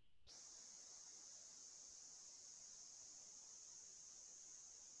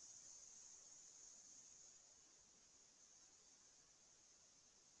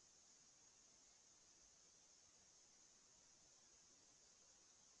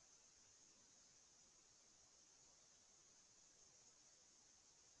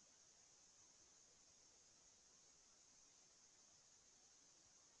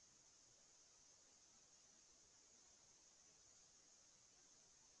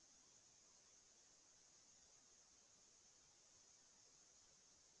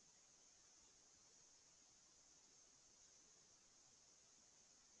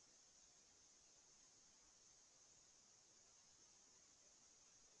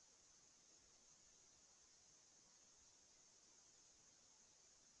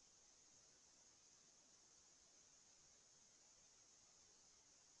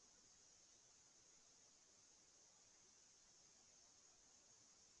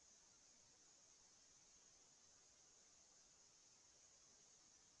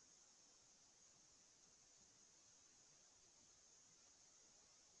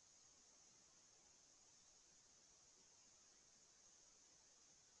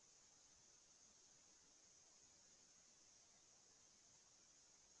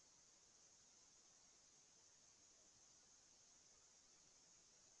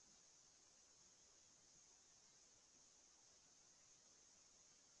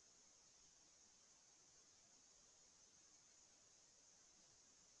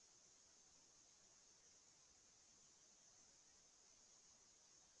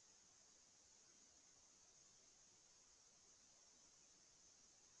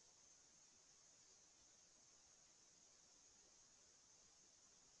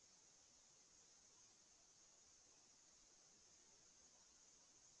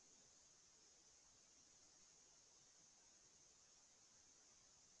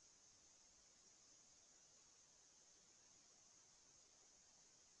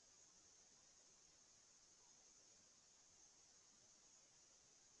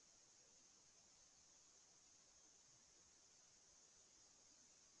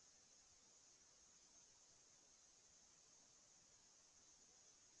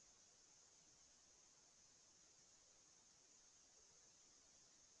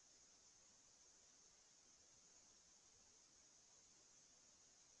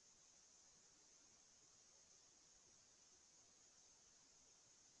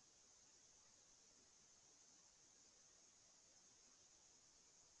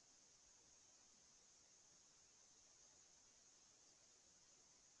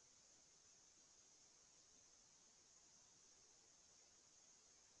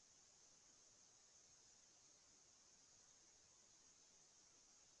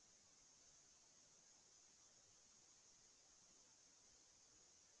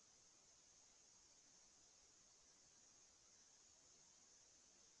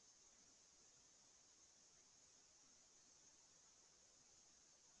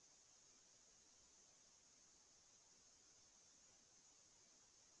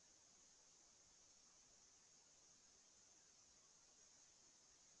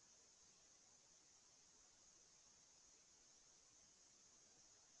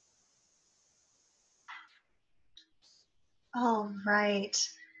 All right.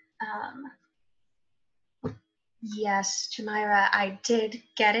 Um, yes, Jemira, I did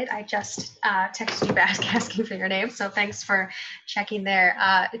get it. I just texted you back asking for your name, so thanks for checking there.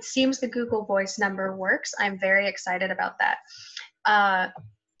 It seems the Google Voice number works. I'm very excited about that. Uh,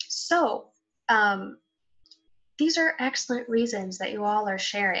 so, um, these are excellent reasons that you all are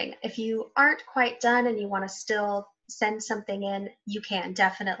sharing. If you aren't quite done and you want to still send something in, you can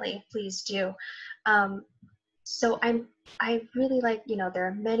definitely, please do. Um, so I really like, there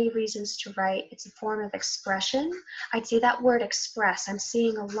are many reasons to write. It's a form of expression. I'd say that word express, I'm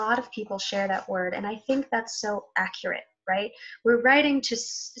seeing a lot of people share that word, and I think that's so accurate, right? We're writing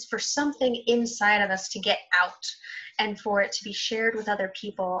for something inside of us to get out and for it to be shared with other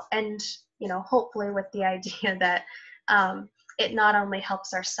people, and hopefully with the idea that it not only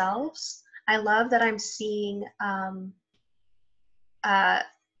helps ourselves. I love that I'm seeing uh,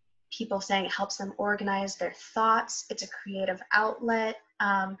 people saying it helps them organize their thoughts. It's a creative outlet.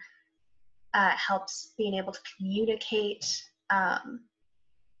 Helps being able to communicate. Um,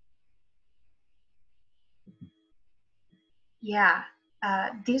 yeah,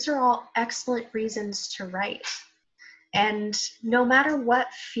 these are all excellent reasons to write. And no matter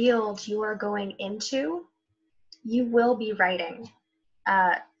what field you are going into, you will be writing.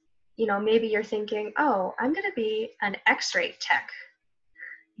 Uh, maybe you're thinking, oh, I'm going to be an X-ray tech.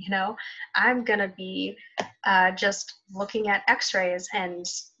 I'm going to be just looking at X-rays and,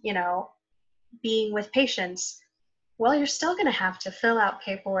 being with patients. Well, you're still going to have to fill out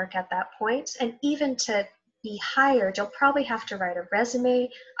paperwork at that point. And even to be hired, you'll probably have to write a resume, a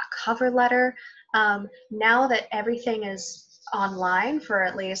cover letter. Now that everything is online for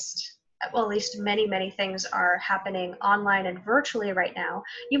at least many, many things are happening online and virtually right now,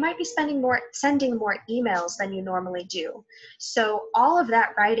 you might be sending more emails than you normally do. So all of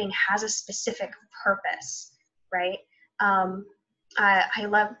that writing has a specific purpose, right? I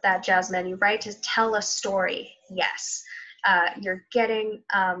love that, Jasmine. You write to tell a story. Yes. You're getting,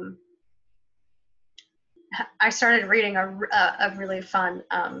 I started reading a really fun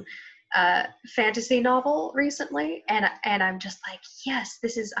fantasy novel recently, and I'm just like, yes,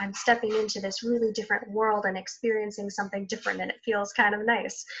 I'm stepping into this really different world and experiencing something different, and it feels kind of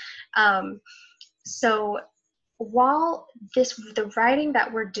nice. So while the writing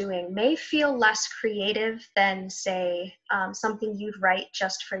that we're doing may feel less creative than, say, something you'd write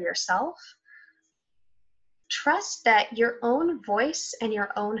just for yourself, trust that your own voice and your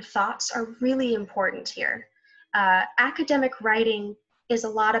own thoughts are really important here. Academic writing is a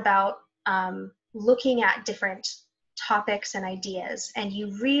lot about looking at different topics and ideas, and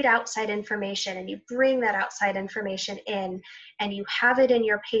you read outside information and you bring that outside information in, and you have it in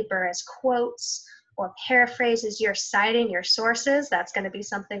your paper as quotes or paraphrases. You're citing your sources. That's going to be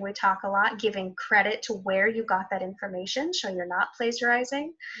something we talk a lot, giving credit to where you got that information, so you're not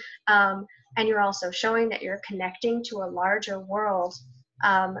plagiarizing. And you're also showing that you're connecting to a larger world.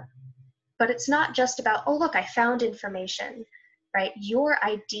 But it's not just about, oh, look, I found information, right? Your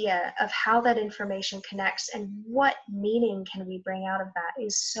idea of how that information connects and what meaning can we bring out of that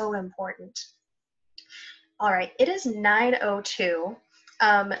is so important. All right, it is 9:02.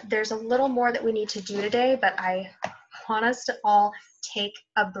 There's a little more that we need to do today, but I want us to all take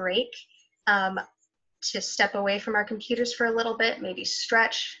a break. To step away from our computers for a little bit, maybe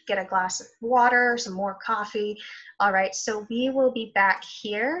stretch, get a glass of water, some more coffee. All right, so we will be back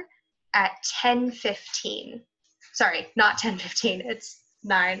here at 10:15. Sorry, not 10:15, it's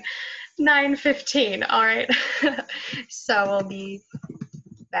 9:15, all right? So we'll be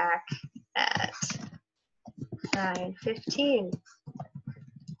back at 9:15.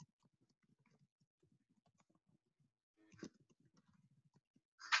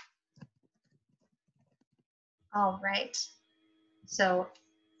 All right, so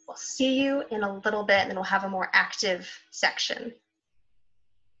we'll see you in a little bit, and then we'll have a more active section.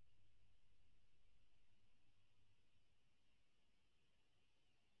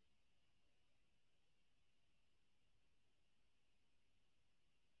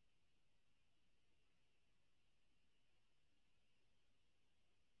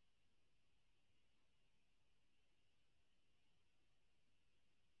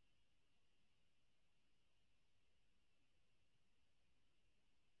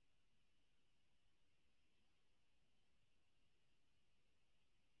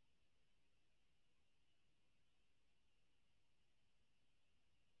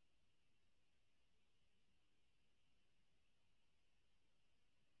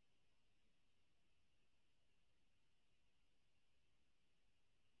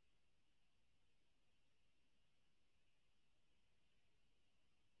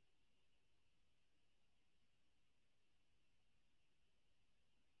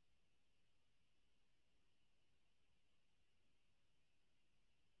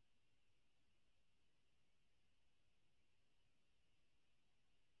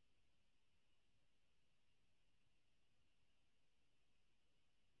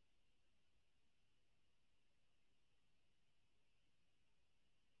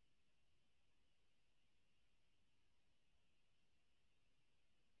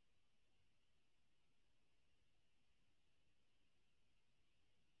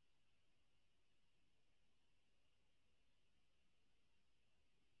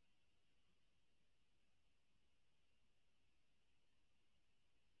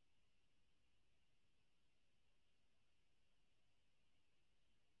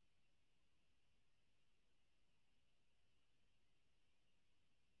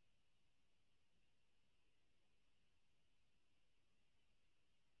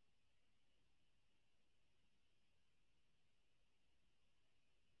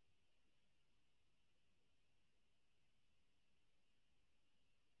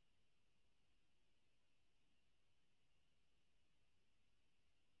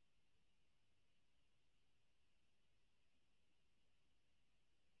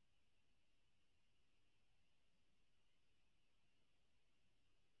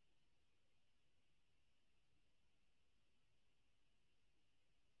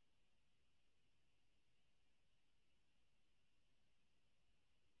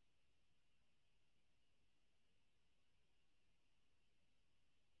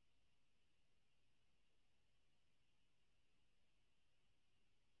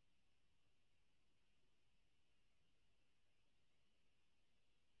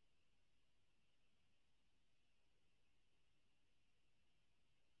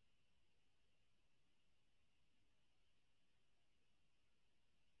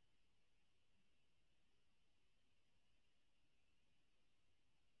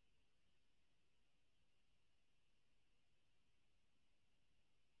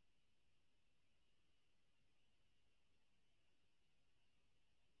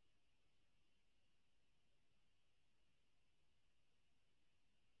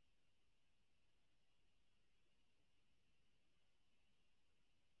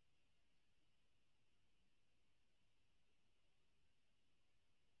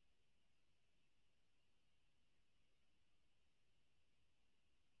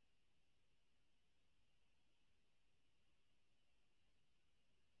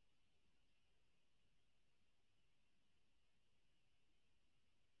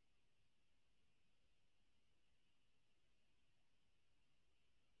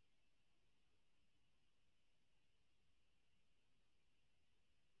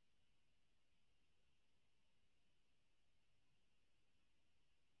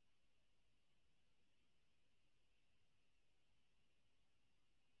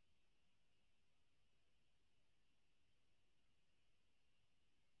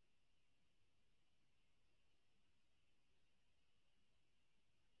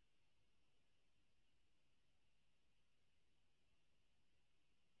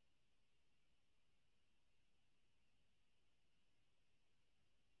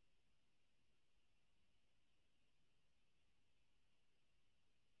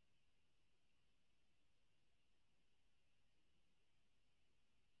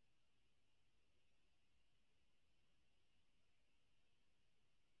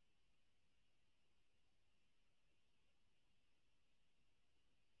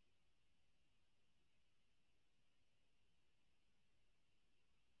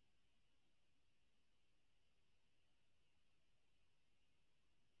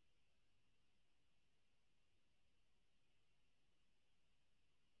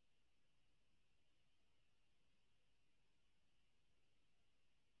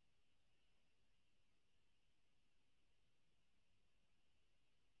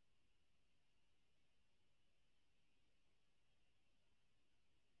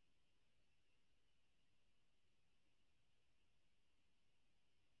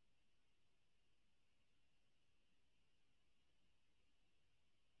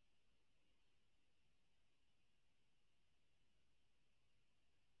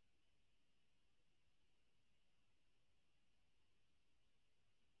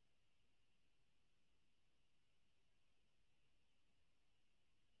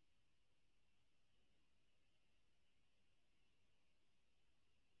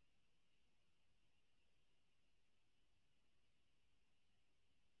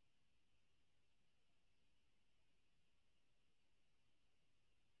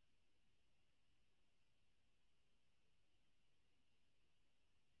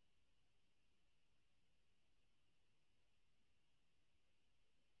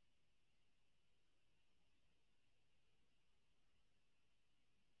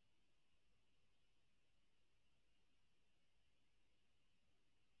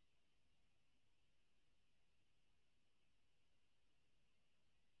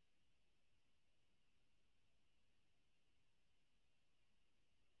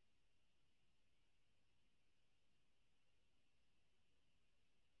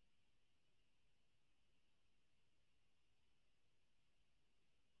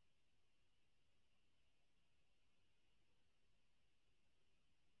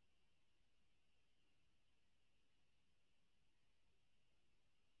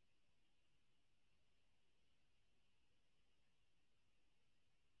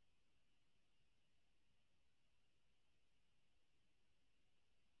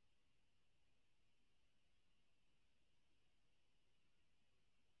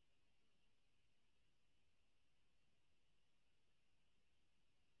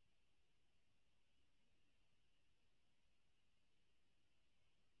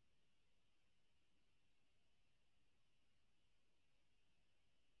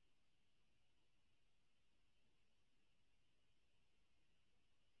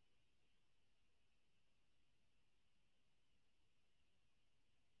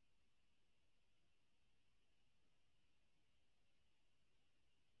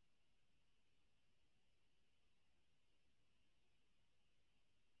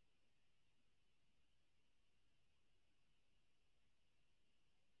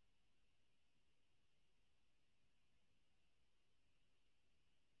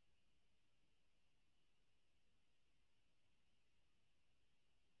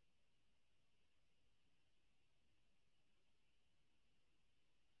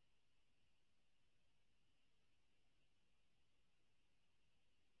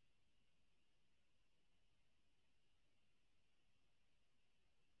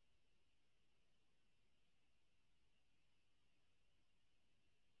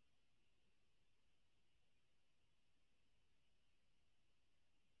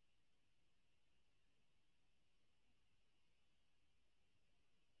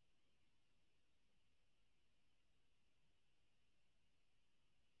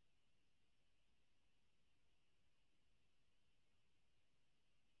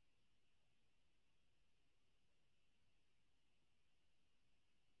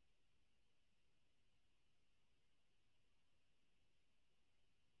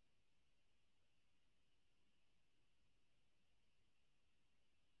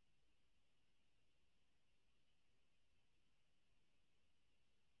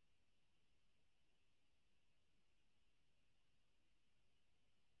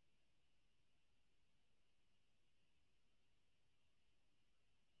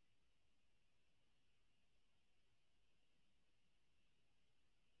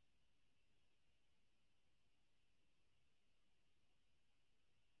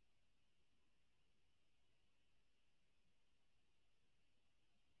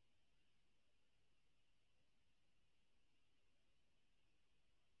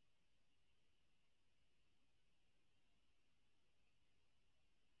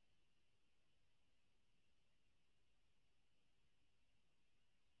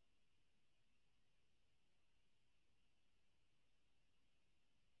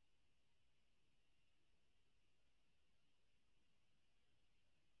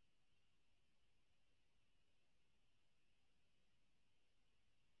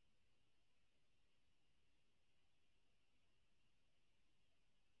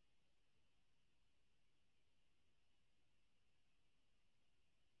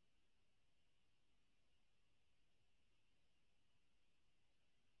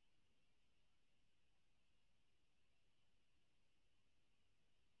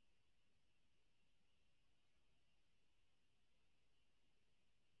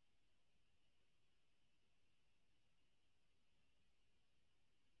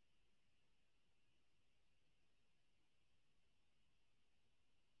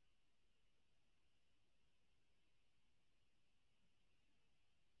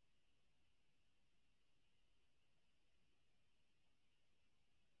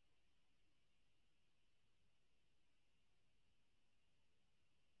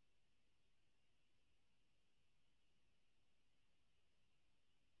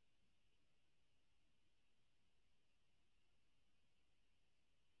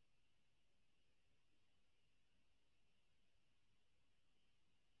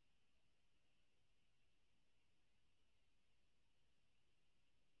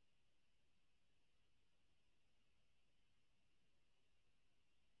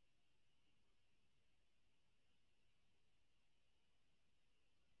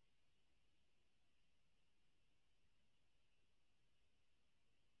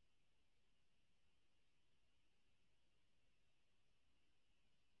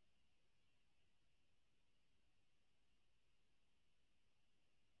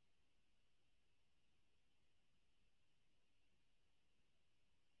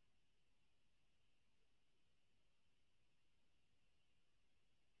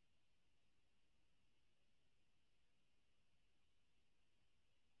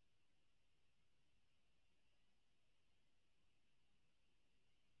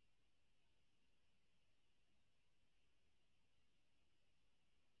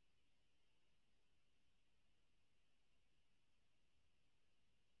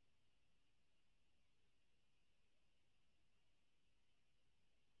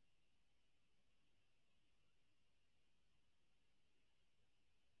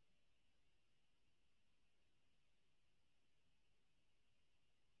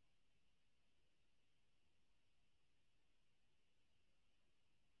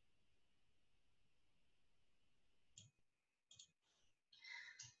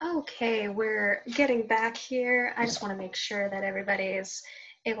 Okay, we're getting back here. I just want to make sure that everybody is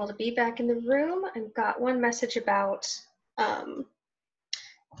able to be back in the room. I've got one message about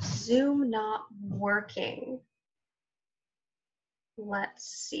Zoom not working. Let's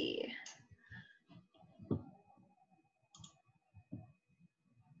see.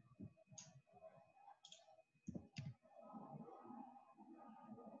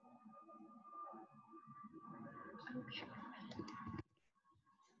 Okay.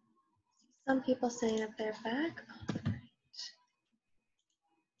 Some people saying that they're back.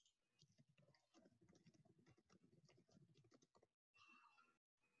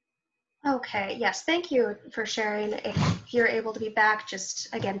 Okay, yes, thank you for sharing. If you're able to be back, just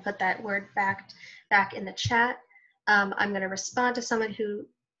again, put that word back in the chat. I'm going to respond to someone who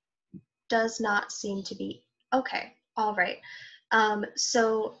does not seem to be, okay, all right.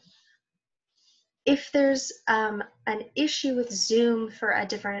 So if there's an issue with Zoom for a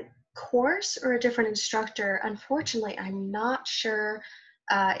different course or a different instructor, unfortunately, I'm not sure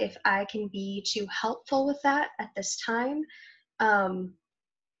if I can be too helpful with that at this time.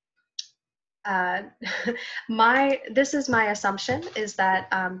 This is my assumption, is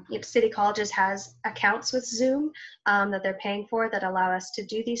that City Colleges has accounts with Zoom that they're paying for that allow us to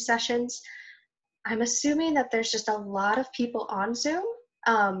do these sessions. I'm assuming that there's just a lot of people on Zoom,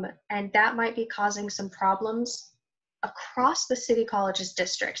 and that might be causing some problems across the City Colleges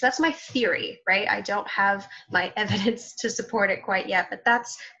district. That's my theory, right? I don't have my evidence to support it quite yet, but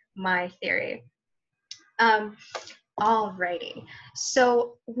that's my theory. Alrighty,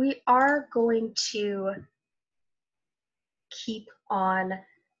 so we are going to keep on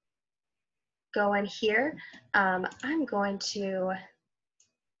going here. I'm going to,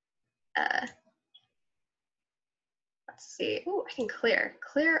 let's see, oh, I can clear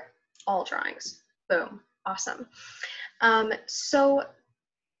all drawings. Boom, awesome. So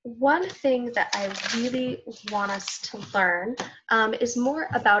one thing that I really want us to learn is more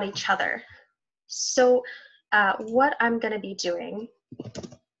about each other. So what I'm going to be doing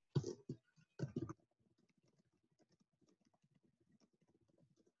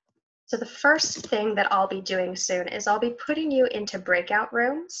So the first thing that I'll be doing soon is I'll be putting you into breakout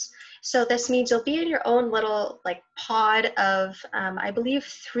rooms. So this means you'll be in your own little like pod of, I believe,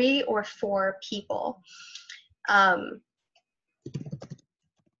 3 or 4 people. The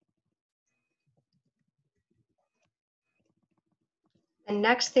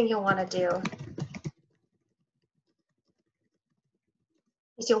next thing you'll want to do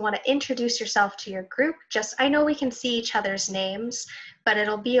is you'll want to introduce yourself to your group. I know we can see each other's names, but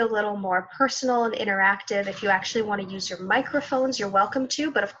it'll be a little more personal and interactive. If you actually want to use your microphones, you're welcome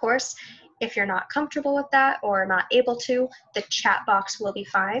to, but of course, if you're not comfortable with that or not able to, the chat box will be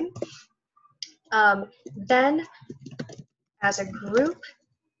fine. Then, as a group,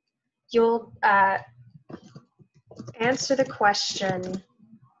 you'll answer the question,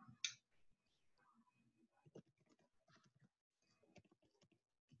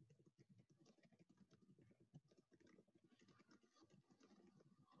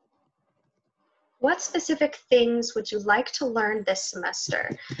 what specific things would you like to learn this semester?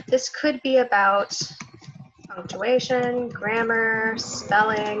 This could be about punctuation, grammar,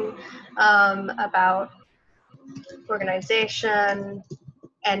 spelling, about organization,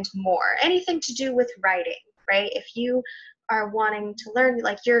 and more. Anything to do with writing, right? If you are wanting to learn,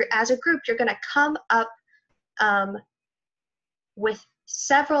 like as a group, you're gonna come up with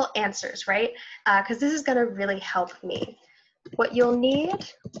several answers, right? Because this is gonna really help me. What you'll need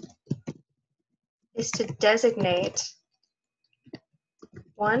is to designate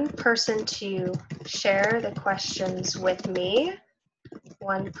one person to share the questions with me,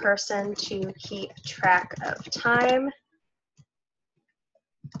 one person to keep track of time,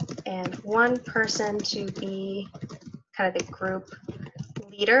 and one person to be kind of the group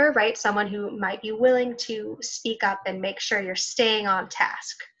leader, right? Someone who might be willing to speak up and make sure you're staying on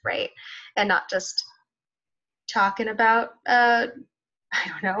task, right? And not just talking about, I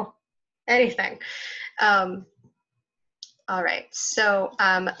don't know, anything. All right, so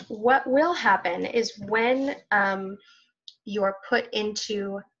what will happen is when you're put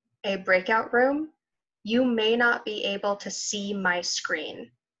into a breakout room, you may not be able to see my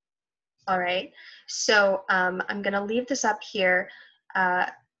screen. All right, so I'm gonna leave this up here.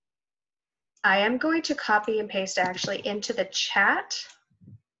 I am going to copy and paste actually into the chat.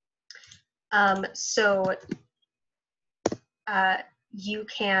 So you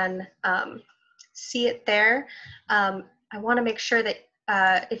can see it there. I want to make sure that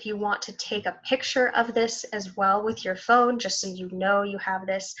if you want to take a picture of this as well with your phone, just so you know you have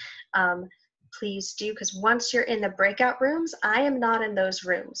this, please do, because once you're in the breakout rooms, I am not in those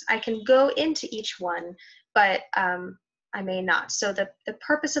rooms. I can go into each one, but I may not. So the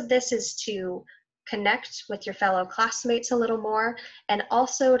purpose of this is to connect with your fellow classmates a little more, and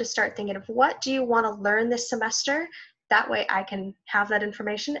also to start thinking of what do you want to learn this semester. That way I can have that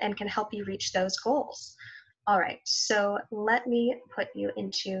information and can help you reach those goals. All right, so let me put you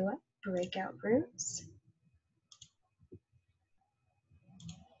into breakout rooms.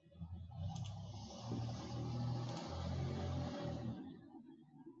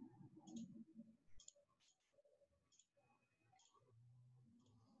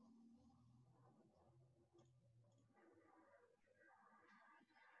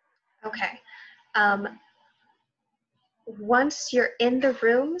 Okay. Once you're in the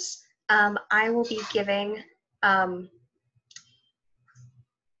rooms, I will be giving, how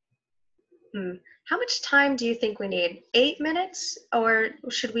much time do you think we need? 8 minutes, or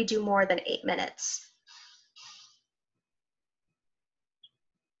should we do more than 8 minutes?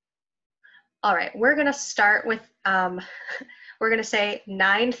 All right, we're gonna start with, we're gonna say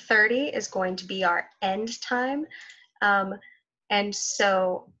 9:30 is going to be our end time. And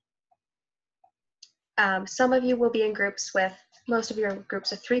so some of you will be in groups with, most of you are in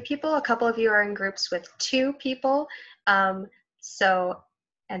groups of 3 people, a couple of you are in groups with 2 people. And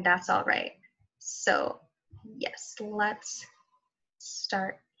that's all right. So yes, let's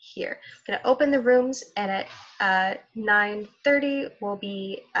start here. I'm gonna open the rooms, and at 9:30 we'll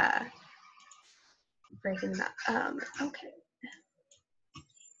be breaking them up. Okay.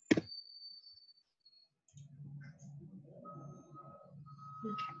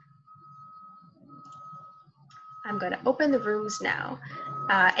 Okay. I'm going to open the rooms now.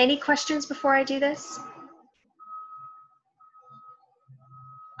 Any questions before I do this?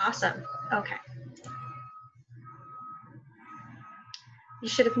 Awesome. Okay. You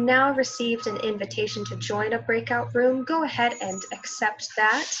should have now received an invitation to join a breakout room. Go ahead and accept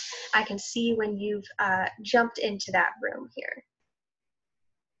that. I can see when you've jumped into that room here.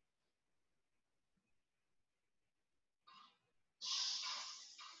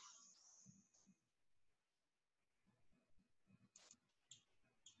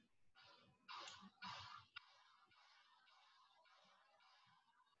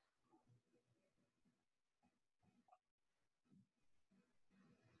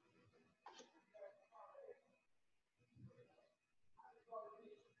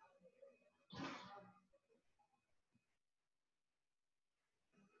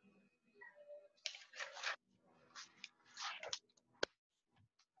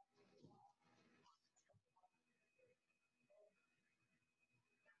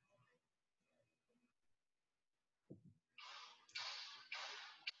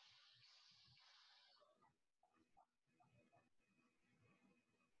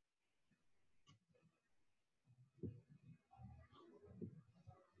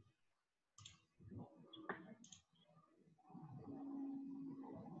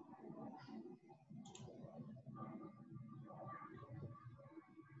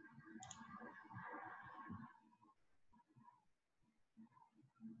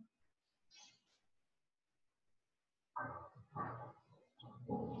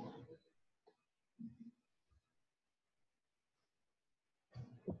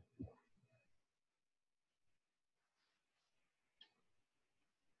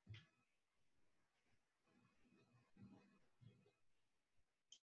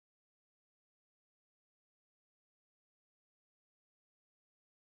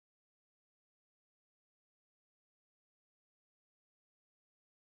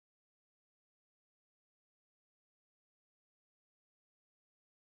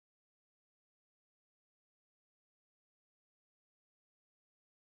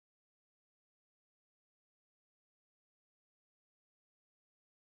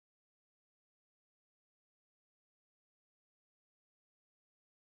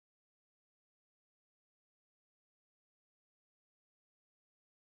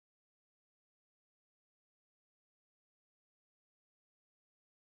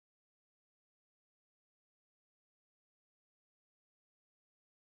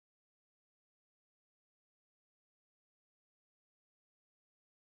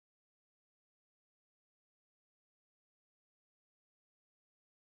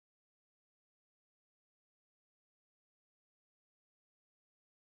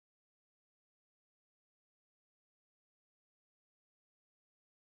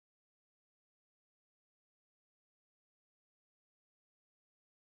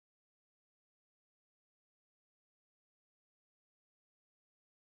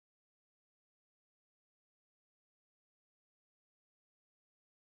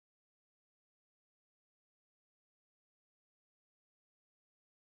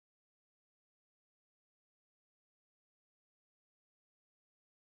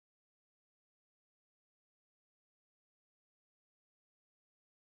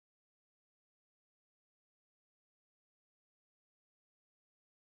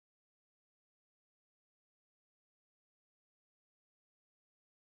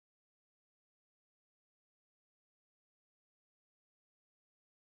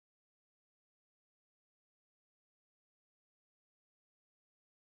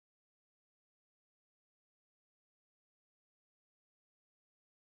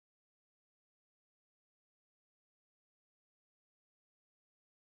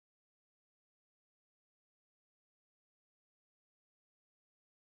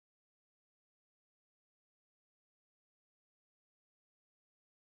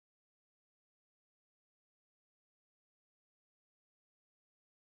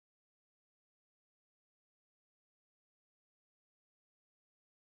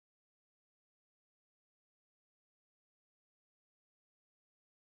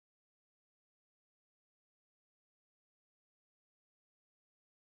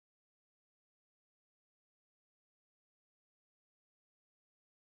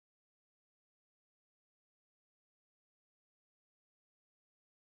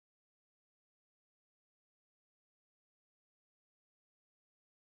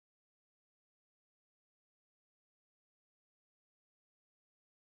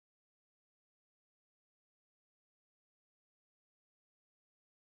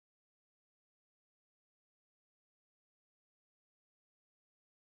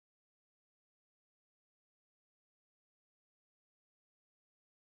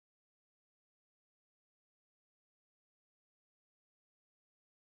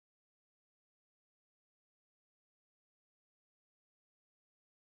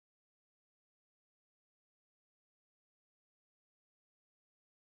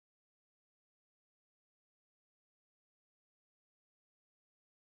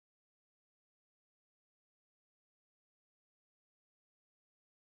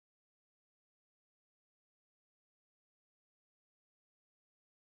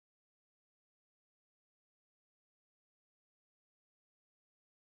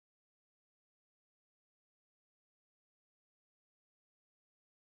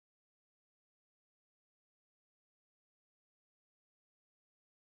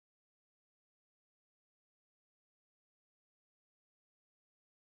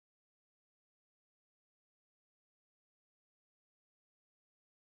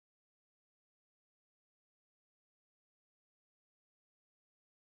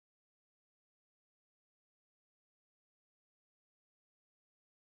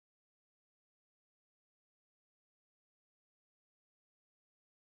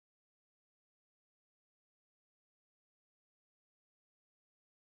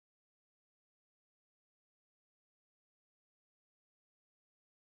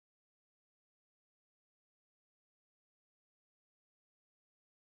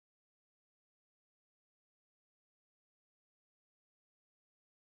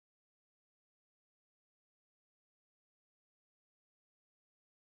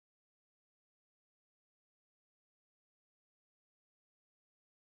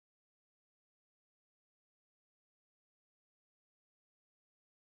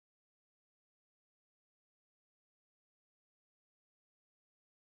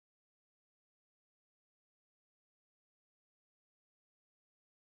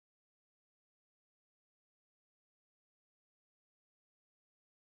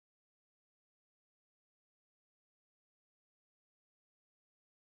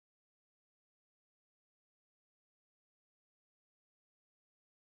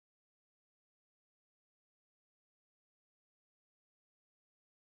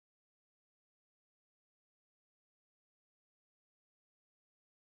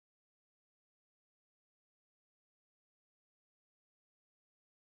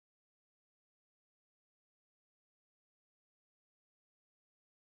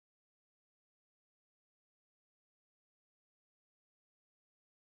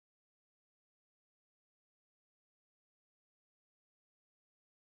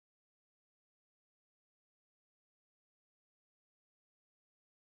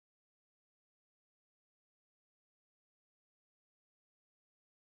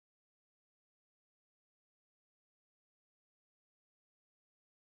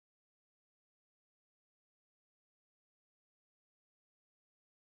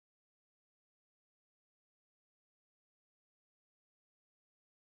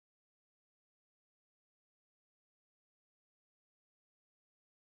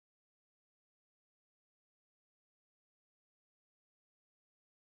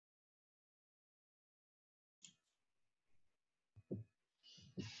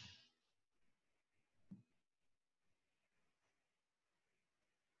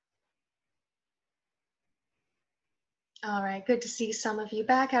 All right, good to see some of you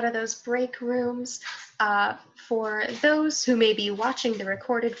back out of those break rooms. For those who may be watching the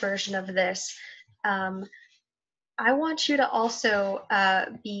recorded version of this, I want you to also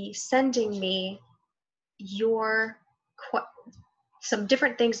be sending me your some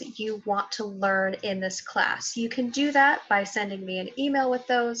different things that you want to learn in this class. You can do that by sending me an email with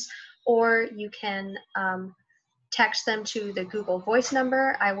those, or you can text them to the Google Voice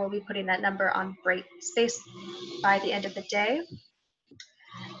number. I will be putting that number on Brightspace by the end of the day.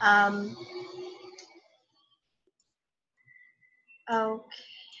 Okay.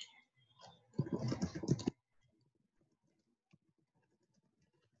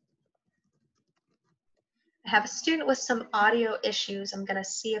 I have a student with some audio issues. I'm going to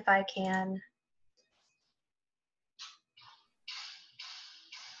see if I can.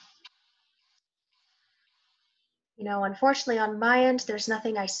 You know, unfortunately on my end, there's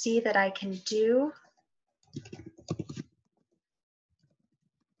nothing I see that I can do.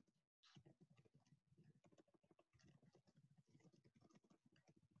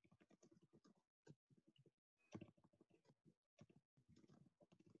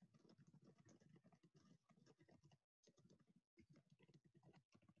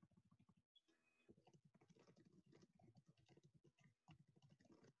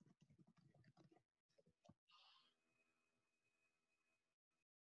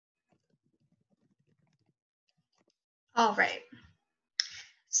 All right.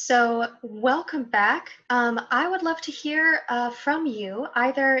 So welcome back. I would love to hear from you,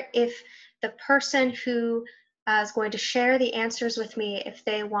 either if the person who is going to share the answers with me, if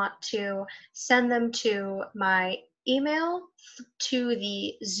they want to send them to my email, to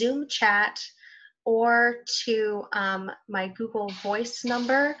the Zoom chat, or to my Google Voice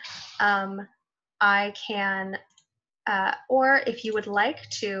number. I can, or if you would like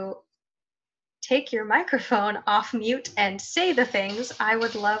to take your microphone off mute and say the things, I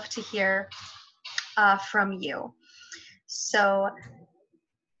would love to hear from you. So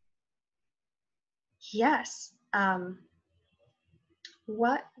yes,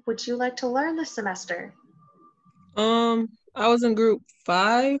 what would you like to learn this semester? I was in group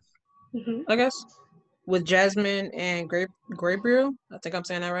 5, Mm-hmm. I guess, with Jasmine and Gabriel. I think I'm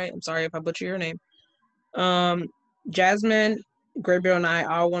saying that right. I'm sorry if I butcher your name. Jasmine, Gabriel, and I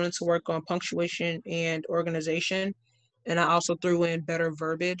all wanted to work on punctuation and organization. And I also threw in better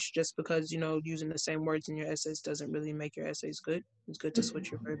verbiage just because, using the same words in your essays doesn't really make your essays good. It's good to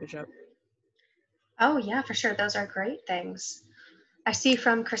switch your verbiage up. Oh yeah, for sure. Those are great things. I see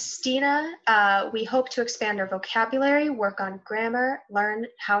from Christina, we hope to expand our vocabulary, work on grammar, learn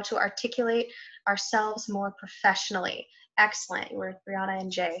how to articulate ourselves more professionally. Excellent. We're with Brianna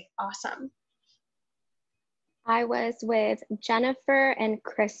and Jay. Awesome. I was with Jennifer and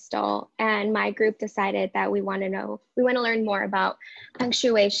Crystal, and my group decided that we want to learn more about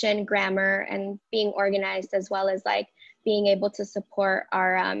punctuation, grammar, and being organized, as well as like being able to support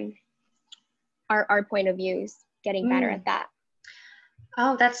our point of views, getting better at that.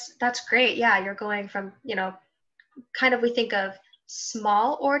 Oh, that's great. Yeah, you're going from, kind of we think of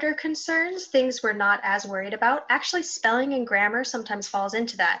small order concerns, things we're not as worried about. Actually, spelling and grammar sometimes falls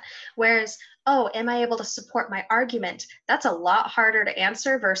into that. Whereas, oh, am I able to support my argument? That's a lot harder to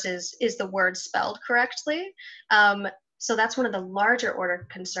answer versus is the word spelled correctly? So that's one of the larger order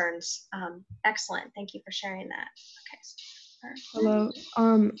concerns. Excellent. Thank you for sharing that. Okay. Hello.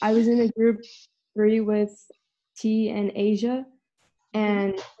 I was in a group 3 with T and Asia,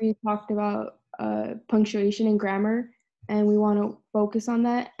 and we talked about punctuation and grammar, and we want to focus on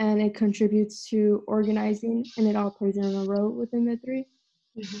that, and it contributes to organizing, and it all plays in a row within the 3.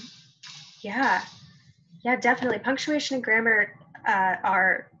 Mm-hmm. Yeah, definitely. Punctuation and grammar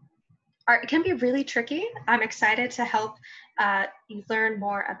can be really tricky. I'm excited to help you learn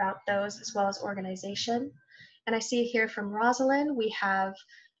more about those as well as organization. And I see here from Rosalind, we have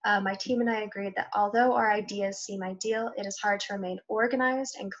my team and I agreed that although our ideas seem ideal, it is hard to remain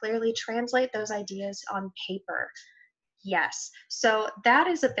organized and clearly translate those ideas on paper. Yes, so that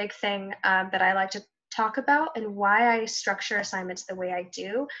is a big thing that I like to talk about, and why I structure assignments the way I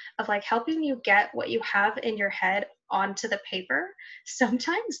do, of like helping you get what you have in your head onto the paper.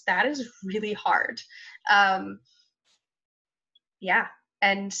 Sometimes that is really hard. Yeah,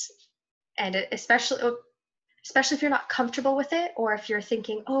 and especially if you're not comfortable with it, or if you're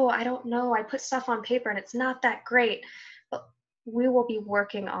thinking, oh, I don't know, I put stuff on paper and it's not that great. But we will be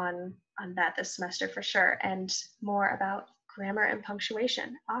working on that this semester for sure, and more about grammar and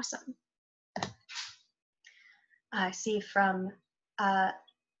punctuation. Awesome. I see from,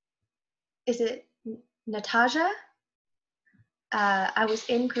 is it Natasha? I was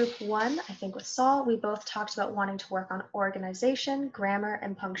in group 1, I think with Saul. We both talked about wanting to work on organization, grammar,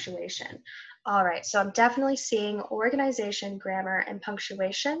 and punctuation. All right, so I'm definitely seeing organization, grammar, and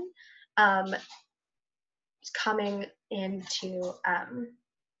punctuation coming into,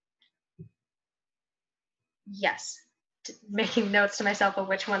 yes, making notes to myself of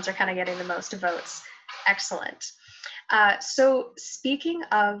which ones are kind of getting the most votes. Excellent. So speaking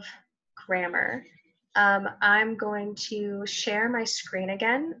of grammar, I'm going to share my screen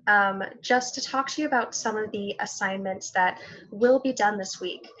again just to talk to you about some of the assignments that will be done this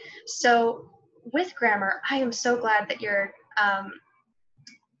week. So with grammar, I am so glad that you're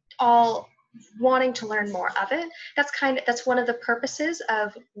all wanting to learn more of it. That's one of the purposes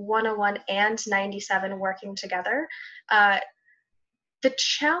of 101 and 97 working together. The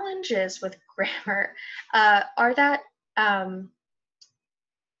challenges with grammar are that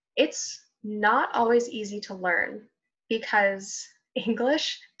it's not always easy to learn because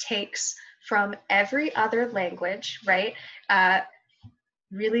English takes from every other language, right?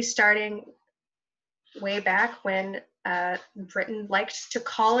 Really starting way back when Britain liked to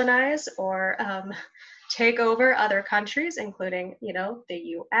colonize or take over other countries, including, you know,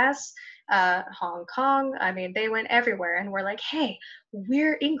 the US, Hong Kong. I mean, they went everywhere and we're like, hey,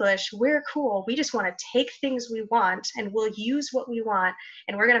 we're English, we're cool. We just want to take things we want and we'll use what we want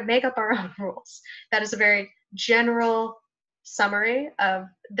and we're going to make up our own rules. That is a very general summary of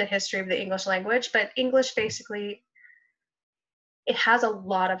the history of the English language, but English basically, it has a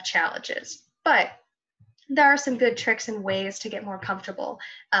lot of challenges, but there are some good tricks and ways to get more comfortable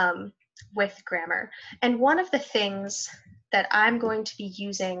with grammar. And one of the things that I'm going to be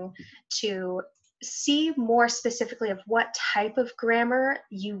using to see more specifically of what type of grammar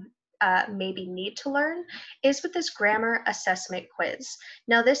you maybe need to learn is with this grammar assessment quiz.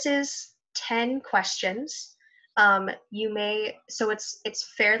 Now this is 10 questions. So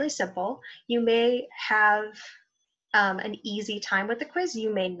it's fairly simple. You may have an easy time with the quiz,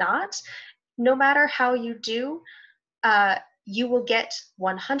 you may not. No matter how you do, you will get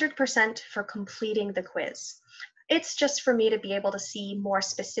 100% for completing the quiz. It's just for me to be able to see more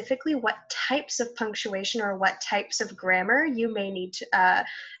specifically what types of punctuation or what types of grammar you may need a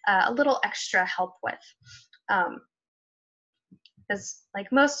little extra help with. Because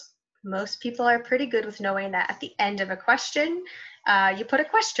like most people are pretty good with knowing that at the end of a question, you put a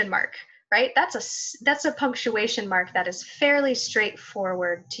question mark, right? That's a punctuation mark that is fairly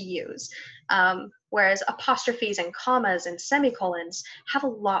straightforward to use. Whereas apostrophes and commas and semicolons have a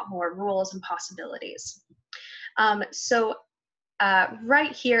lot more rules and possibilities. So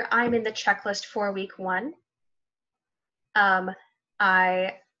right here, I'm in the checklist for week 1.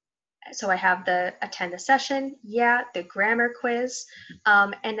 So I have the attend the session, the grammar quiz,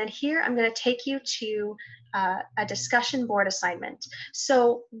 and then here I'm going to take you to a discussion board assignment.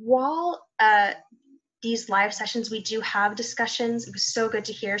 So while these live sessions, we do have discussions. It was so good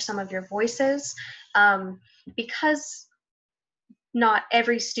to hear some of your voices because not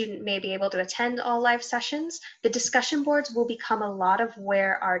every student may be able to attend all live sessions. The discussion boards will become a lot of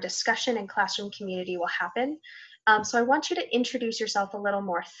where our discussion and classroom community will happen. So I want you to introduce yourself a little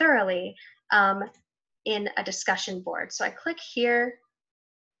more thoroughly in a discussion board. So I click here.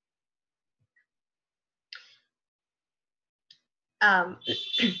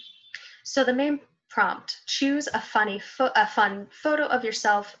 So the main prompt, choose a fun photo of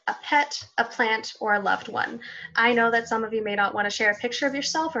yourself, a pet, a plant, or a loved one. I know that some of you may not want to share a picture of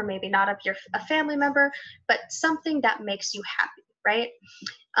yourself or maybe not of a family member, but something that makes you happy, right?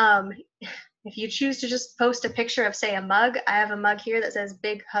 If you choose to just post a picture of, say, a mug, I have a mug here that says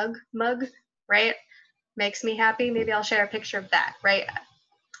big hug mug, right? Makes me happy. Maybe I'll share a picture of that, right?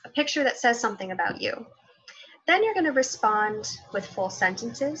 A picture that says something about you. Then you're going to respond with full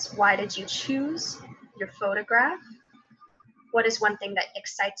sentences. Why did you choose your photograph? What is one thing that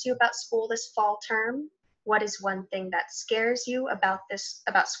excites you about school this fall term? What is one thing that scares you about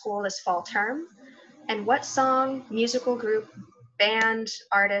school this fall term? And what song, musical group, band,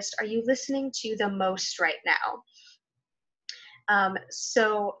 artist are you listening to the most right now?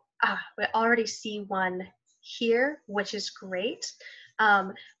 We already see one here, which is great.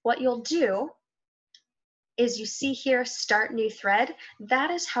 What you'll do is you see here, start new thread. That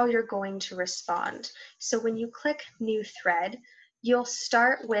is how you're going to respond. So when you click new thread, you'll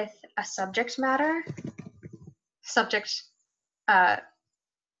start with a subject matter, subject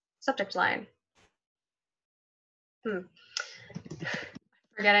line.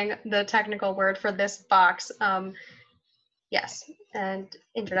 Forgetting the technical word for this box. Yes, and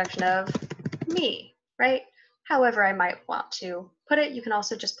introduction of me, right? However I might want to put it. You can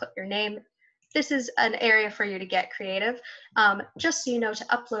also just put your name this is an area for you to get creative. Just so you know, to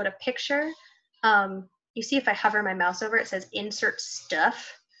upload a picture, you see if I hover my mouse over it, it says insert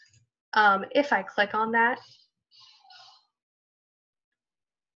stuff. If I click on that,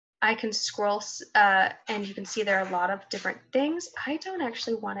 I can scroll and you can see there are a lot of different things. I don't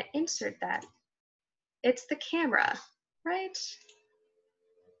actually want to insert that. It's the camera, right?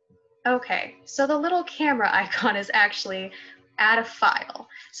 Okay, so the little camera icon is actually add a file.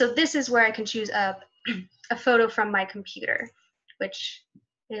 So this is where I can choose a photo from my computer, which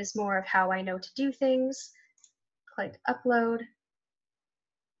is more of how I know to do things. Click upload.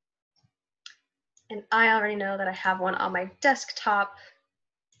 And I already know that I have one on my desktop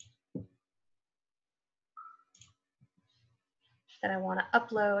that I want to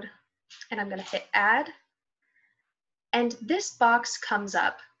upload, and I'm going to hit add. And this box comes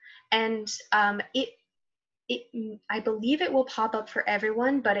up, and I believe it will pop up for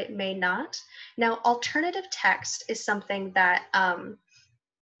everyone, but it may not. Now, alternative text is something that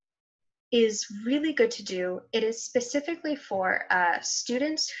is really good to do. It is specifically for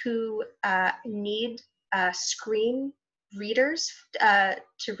students who need screen readers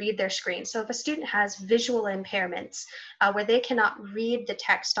to read their screen. So if a student has visual impairments where they cannot read the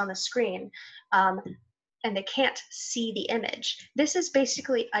text on the screen and they can't see the image, this is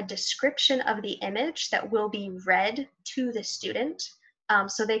basically a description of the image that will be read to the student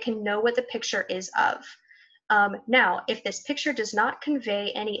so they can know what the picture is of. Now, if this picture does not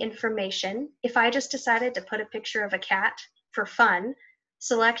convey any information, if I just decided to put a picture of a cat for fun,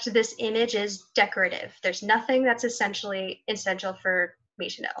 select this image as decorative. There's nothing that's essential for me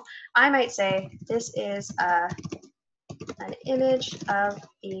to know. I might say this is an image of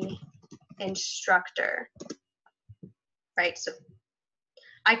the instructor, right? So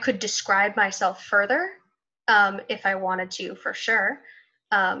I could describe myself further if I wanted to, for sure.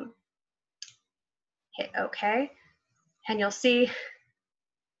 Hit OK, and you'll see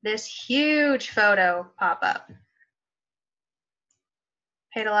this huge photo pop up.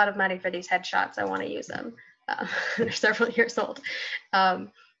 Paid a lot of money for these headshots. I want to use them. They're several years old.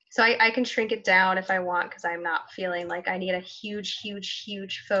 So I can shrink it down if I want because I'm not feeling like I need a huge, huge,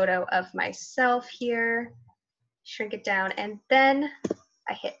 huge photo of myself here. Shrink it down, and then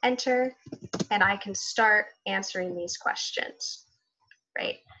I hit enter, and I can start answering these questions,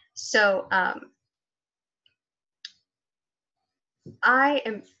 right? So I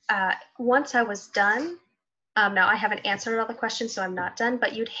am, once I was done, now I haven't answered all the questions, so I'm not done,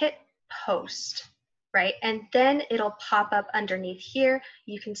 but you'd hit post, right? And then it'll pop up underneath here.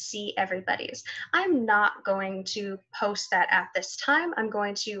 You can see everybody's. I'm not going to post that at this time. I'm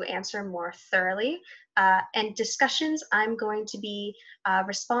going to answer more thoroughly. And discussions, I'm going to be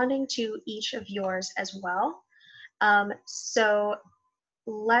responding to each of yours as well. So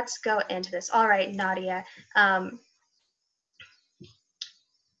let's go into this. All right, Nadia.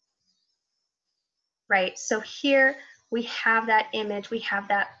 Right, so here we have that image, we have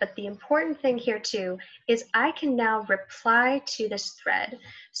that, but the important thing here too is I can now reply to this thread.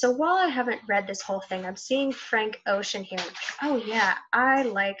 So while I haven't read this whole thing, I'm seeing Frank Ocean here. Oh yeah, I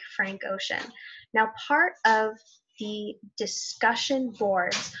like Frank Ocean. Now part of the discussion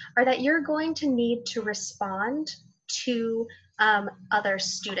boards are that you're going to need to respond to other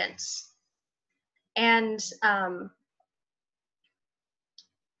students. And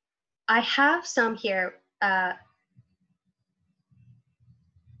I have some here.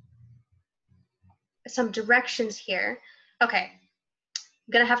 Some directions here. Okay,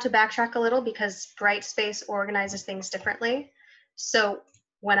 I'm gonna have to backtrack a little because Brightspace organizes things differently. So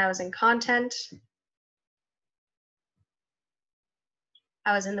when I was in content,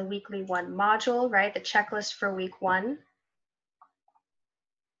 I was in the weekly 1 module, right? The checklist for week 1.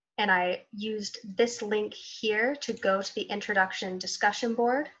 And I used this link here to go to the introduction discussion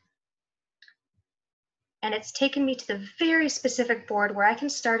board. And it's taken me to the very specific board where I can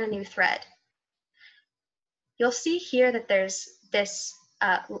start a new thread. You'll see here that there's this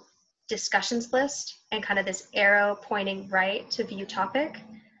discussions list and kind of this arrow pointing right to view topic.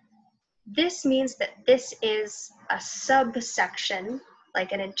 This means that this is a subsection,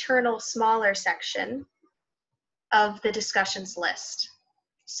 like an internal smaller section of the discussions list.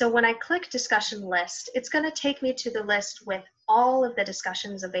 So when I click discussion list, it's going to take me to the list with all of the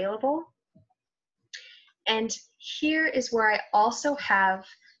discussions available. And here is where I also have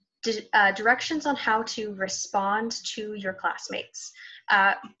directions on how to respond to your classmates.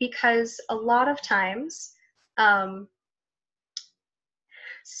 Because a lot of times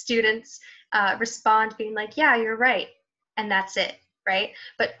students respond being like, yeah, you're right, and that's it, right?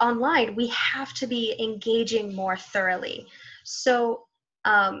 But online, we have to be engaging more thoroughly. So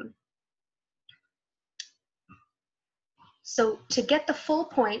So to get the full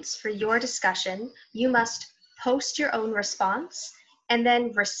points for your discussion, you must post your own response and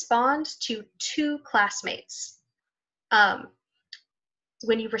then respond to 2 classmates.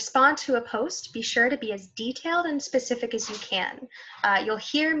 When you respond to a post, be sure to be as detailed and specific as you can. You'll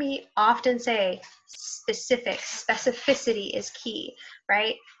hear me often say specificity is key,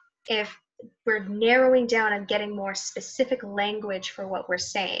 right? If we're narrowing down and getting more specific language for what we're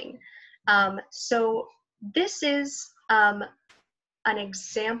saying. So this is an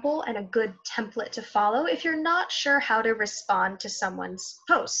example and a good template to follow if you're not sure how to respond to someone's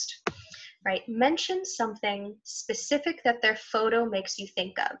post. Right? Mention something specific that their photo makes you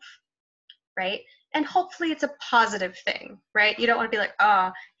think of, right? And hopefully it's a positive thing, right? You don't want to be like,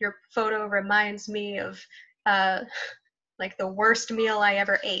 your photo reminds me of like the worst meal I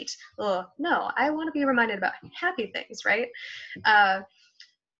ever ate. Oh, no, I want to be reminded about happy things, right?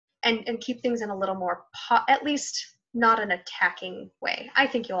 And keep things in a little more, at least not an attacking way. I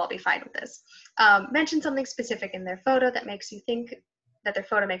think you'll all be fine with this. Mention something specific in their photo that makes you think, that their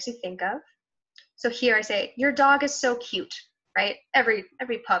photo makes you think of. So here I say, your dog is so cute, right? Every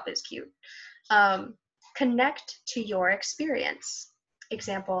pup is cute. Connect to your experience.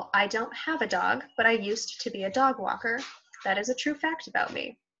 Example, I don't have a dog, but I used to be a dog walker. That is a true fact about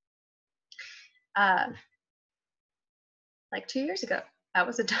me. Like 2 years ago, I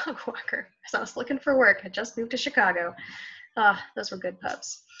was a dog walker. So I was looking for work. I just moved to Chicago. Those were good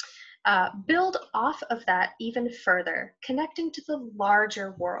pups. Build off of that even further, connecting to the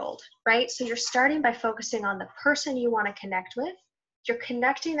larger world, right? So you're starting by focusing on the person you want to connect with. You're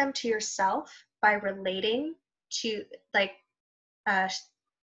connecting them to yourself by relating to, like,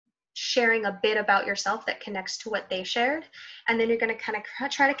 sharing a bit about yourself that connects to what they shared. And then you're going to kind of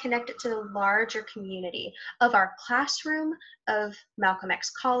try to connect it to the larger community of our classroom, of Malcolm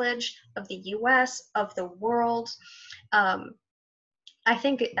X College, of the US, of the world. I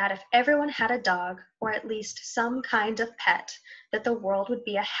think that if everyone had a dog, or at least some kind of pet, that the world would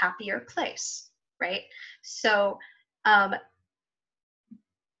be a happier place, right? So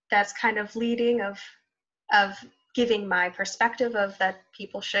that's kind of leading of giving my perspective of that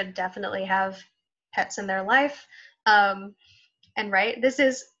people should definitely have pets in their life. And right, this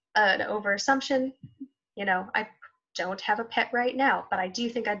is an overassumption. You know, I don't have a pet right now, but I do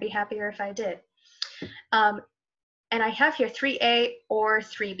think I'd be happier if I did. And I have here 3A or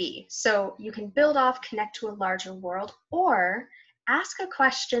 3B. So you can build off, connect to a larger world, or ask a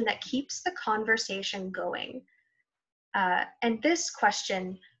question that keeps the conversation going. And this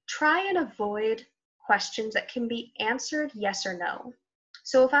question, try and avoid questions that can be answered yes or no.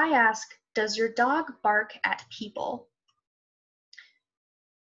 So if I ask, does your dog bark at people?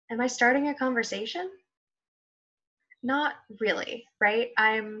 Am I starting a conversation? Not really, right?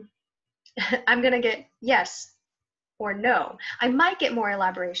 I'm gonna get yes or no. I might get more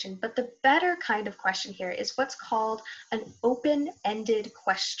elaboration, but the better kind of question here is what's called an open-ended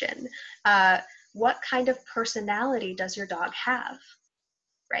question. What kind of personality does your dog have?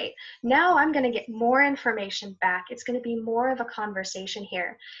 Right? Now I'm going to get more information back. It's going to be more of a conversation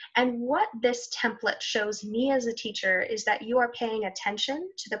here. And what this template shows me as a teacher is that you are paying attention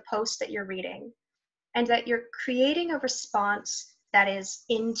to the post that you're reading and that you're creating a response that is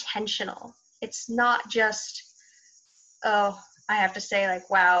intentional. It's not just, oh, I have to say like,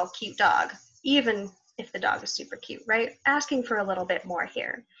 wow, cute dog, even if the dog is super cute, right? Asking for a little bit more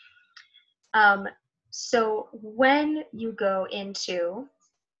here. So when you go into,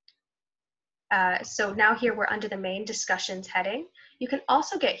 so now here we're under the main discussions heading. You can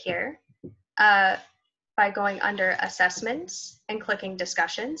also get here by going under assessments and clicking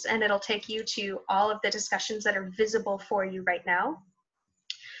discussions, and it'll take you to all of the discussions that are visible for you right now.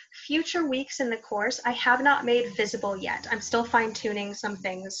 Future weeks in the course, I have not made visible yet. I'm still fine-tuning some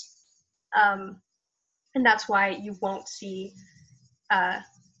things, and that's why you won't see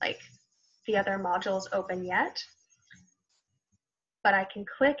like the other modules open yet. But I can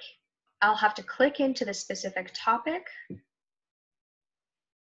click, I'll have to click into the specific topic.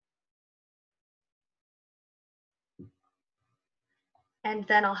 And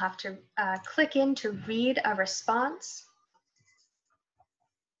then I'll have to click in to read a response.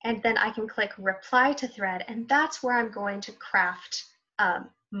 And then I can click reply to thread, and that's where I'm going to craft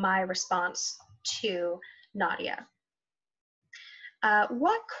my response to Nadia.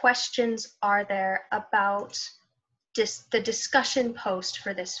 What questions are there about the discussion post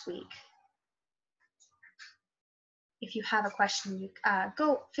for this week? If you have a question, you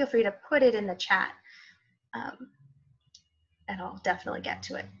feel free to put it in the chat, and I'll definitely get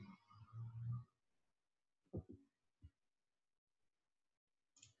to it.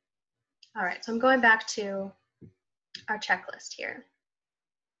 All right, so I'm going back to our checklist here.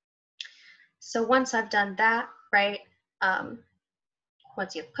 So once I've done that, right,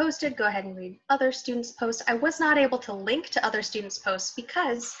 once you've posted, go ahead and read other students' posts. I was not able to link to other students' posts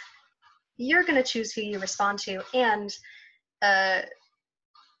because you're going to choose who you respond to, and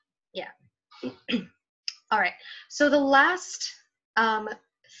yeah. All right, so the last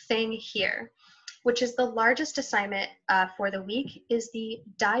thing here, which is the largest assignment for the week, is the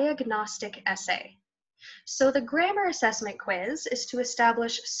diagnostic essay. So the grammar assessment quiz is to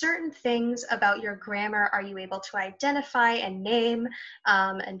establish certain things about your grammar. Are you able to identify and name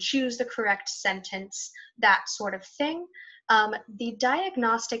and choose the correct sentence, that sort of thing. The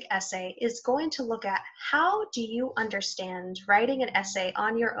diagnostic essay is going to look at how do you understand writing an essay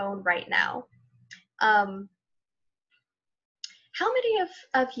on your own right now. How many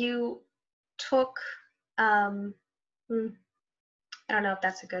of you took, I don't know if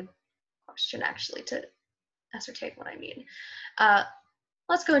that's a good question actually to ascertain what I mean.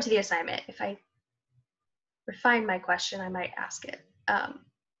 Let's go into the assignment. If I refine my question, I might ask it.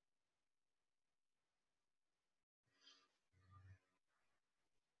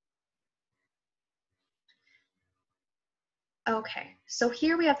 Okay, so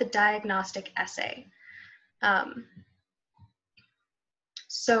here we have the diagnostic essay.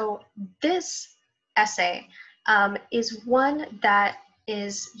 So this essay is one that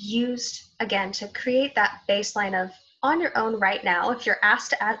is used, again, to create that baseline of, on your own right now, if you're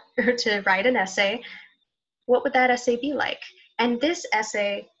asked to write an essay, what would that essay be like? And this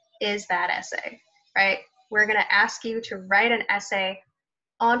essay is that essay, right? We're going to ask you to write an essay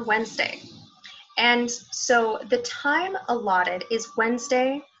on Wednesday. And so the time allotted is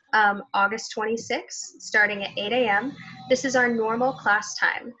Wednesday, August 26th, starting at 8 a.m. This is our normal class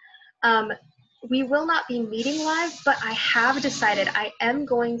time. We will not be meeting live, but I have decided I am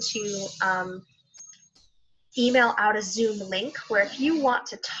going to email out a Zoom link where if you want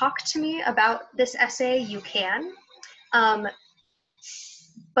to talk to me about this essay, you can.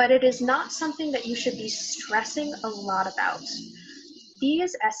 But it is not something that you should be stressing a lot about.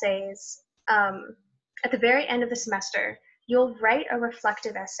 These essays, at the very end of the semester, you'll write a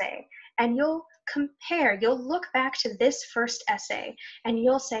reflective essay and you'll compare, you'll look back to this first essay and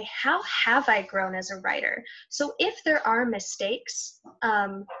you'll say, how have I grown as a writer? So if there are mistakes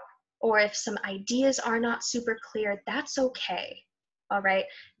or if some ideas are not super clear, that's okay, all right?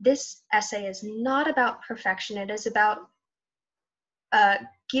 This essay is not about perfection. It is about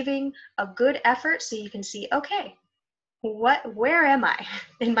giving a good effort so you can see, okay, where am I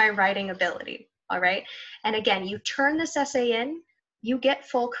in my writing ability, all right? And again, you turn this essay in, you get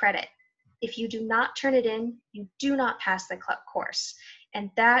full credit. If you do not turn it in, you do not pass the course.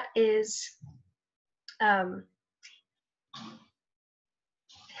 And that is, I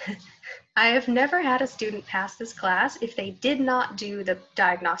have never had a student pass this class if they did not do the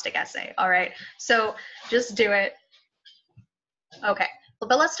diagnostic essay, all right? So just do it. Okay,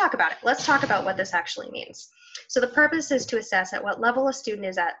 but let's talk about it. Let's talk about what this actually means. So the purpose is to assess at what level a student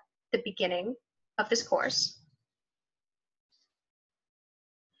is at the beginning of this course.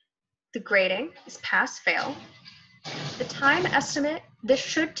 The grading is pass, fail. The time estimate, this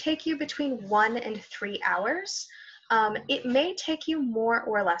should take you between 1 and 3 hours. It may take you more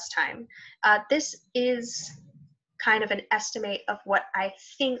or less time. This is kind of an estimate of what I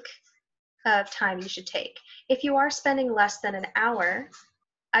think of time you should take. If you are spending less than an hour,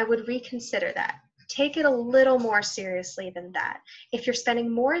 I would reconsider that. Take it a little more seriously than that. If you're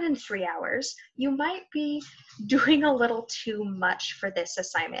spending more than 3 hours, you might be doing a little too much for this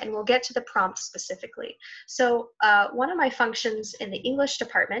assignment, and we'll get to the prompt specifically. So one of my functions in the English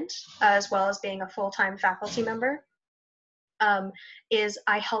department, as well as being a full-time faculty member, is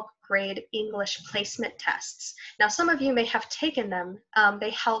I help grade English placement tests. Now, some of you may have taken them. They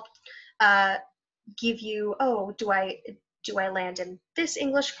help give you, oh, do I land in this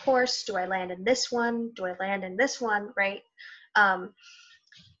English course? Do I land in this one? Do I land in this one, right? And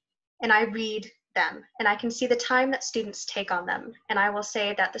I read them and I can see the time that students take on them. And I will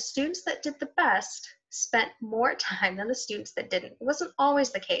say that the students that did the best spent more time than the students that didn't. It wasn't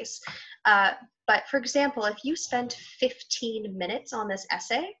always the case. But for example, if you spent 15 minutes on this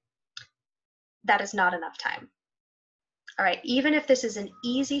essay, that is not enough time. All right, even if this is an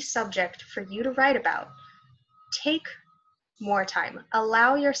easy subject for you to write about, take more time.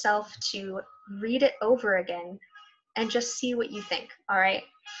 Allow yourself to read it over again and just see what you think, all right?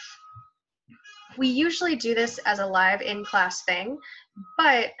 We usually do this as a live in-class thing,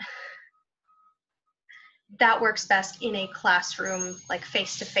 but that works best in a classroom, like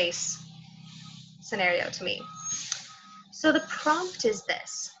face-to-face scenario to me. So the prompt is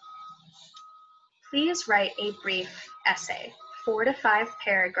this. please write a brief essay, 4 to 5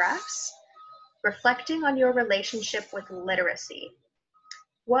 paragraphs, reflecting on your relationship with literacy.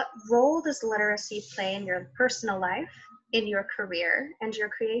 What role does literacy play in your personal life, in your career, and your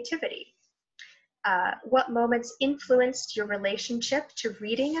creativity? What moments influenced your relationship to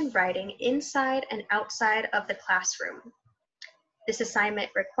reading and writing inside and outside of the classroom? This assignment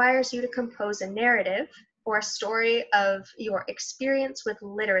requires you to compose a narrative or a story of your experience with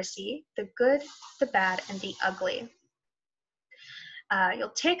literacy, the good, the bad, and the ugly. You'll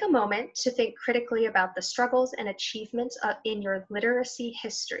take a moment to think critically about the struggles and achievements in your literacy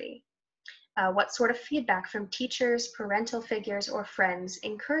history. What sort of feedback from teachers, parental figures, or friends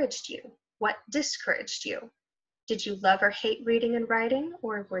encouraged you? What discouraged you? Did you love or hate reading and writing,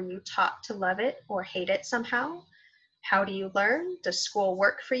 or were you taught to love it or hate it somehow? How do you learn? Does school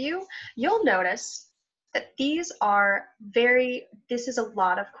work for you? You'll notice that this is a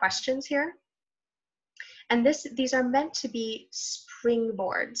lot of questions here. And these are meant to be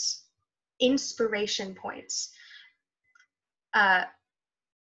springboards, inspiration points, and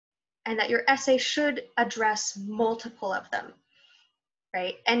that your essay should address multiple of them,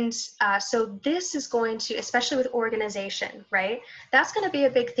 right? And so this is going to, especially with organization, right? That's going to be a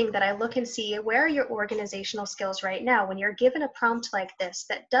big thing that I look and see, where are your organizational skills right now? When you're given a prompt like this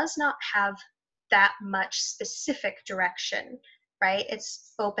that does not have that much specific direction, right?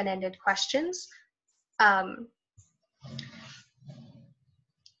 It's open-ended questions. I'm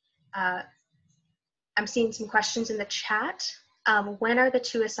seeing some questions in the chat. When are the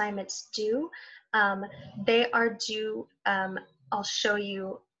 2 assignments due? They are due, I'll show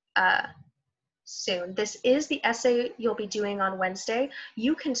you soon. This is the essay you'll be doing on Wednesday.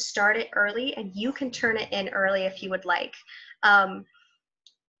 You can start it early and you can turn it in early if you would like.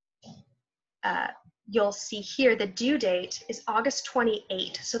 You'll see here the due date is August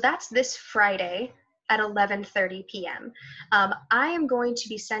 28. So that's this Friday at 11:30 p.m. I am going to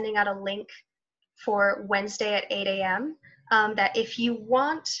be sending out a link for Wednesday at 8 a.m. That if you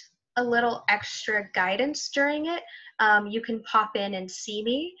want a little extra guidance during it, you can pop in and see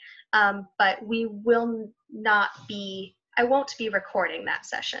me, but I won't be recording that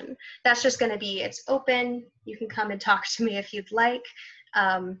session. That's just gonna be, it's open, you can come and talk to me if you'd like,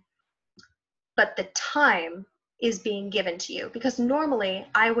 but the time is being given to you, because normally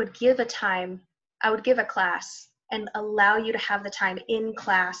I would give a class and allow you to have the time in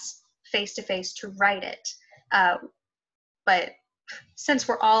class face-to-face to write it. But since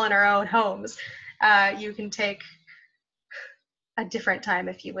we're all in our own homes, you can take a different time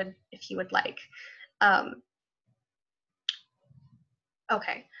if you would like.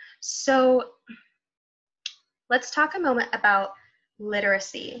 Okay, so let's talk a moment about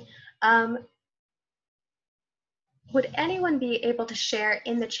literacy. Would anyone be able to share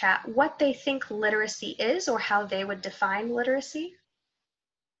in the chat what they think literacy is, or how they would define literacy?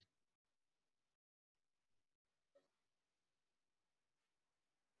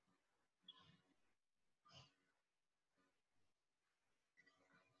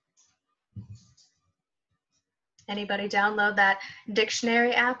 Anybody download that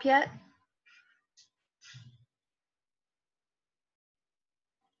dictionary app yet?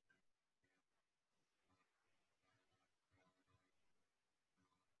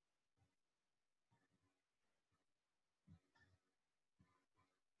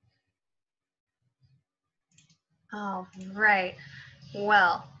 All right.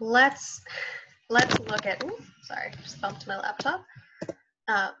 Well, let's look at. Ooh, sorry, just bumped my laptop.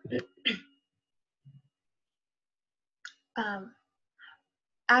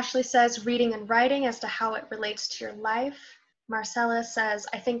 Ashley says reading and writing as to how it relates to your life. Marcella says,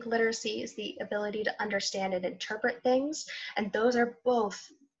 I think literacy is the ability to understand and interpret things, and those are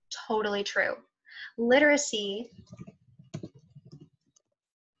both totally true. Literacy,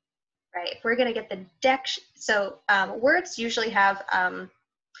 right, we're gonna get the so words usually have,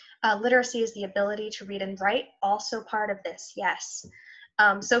 literacy is the ability to read and write, also part of this, yes.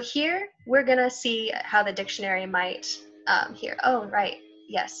 So here, we're gonna see how the dictionary might, here, oh, right,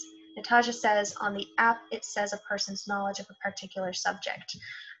 yes. Natasha says on the app, it says a person's knowledge of a particular subject.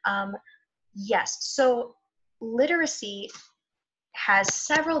 Yes, so literacy has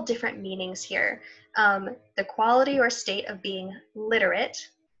several different meanings here. The quality or state of being literate,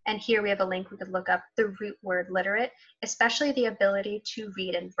 and here we have a link we could look up the root word literate, especially the ability to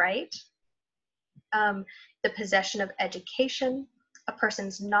read and write. The possession of education, a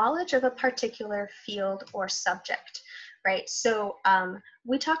person's knowledge of a particular field or subject, right? So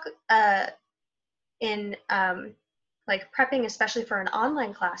we talk in like prepping, especially for an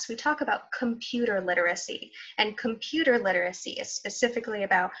online class, we talk about computer literacy, and computer literacy is specifically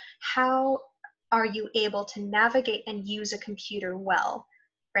about how are you able to navigate and use a computer well,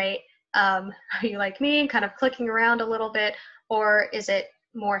 right? Are you like me, kind of clicking around a little bit, or is it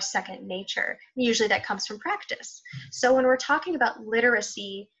more second nature? Usually that comes from practice. So when we're talking about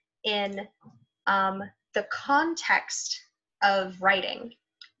literacy in the context of writing,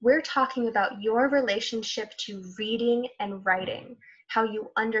 we're talking about your relationship to reading and writing, how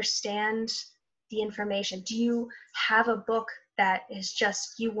you understand the information. Do you have a book that is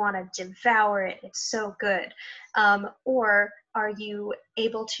just, you want to devour it, it's so good? Or are you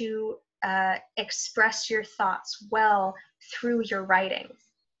able to express your thoughts well through your writing?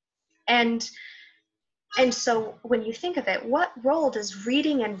 And so when you think of it, what role does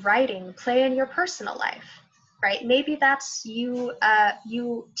reading and writing play in your personal life, right? Maybe that's you,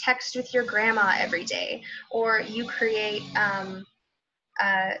 you text with your grandma every day, or you create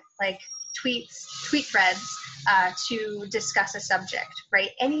like tweet threads to discuss a subject, right?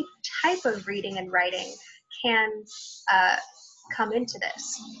 Any type of reading and writing can come into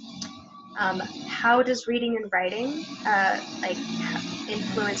this. How does reading and writing like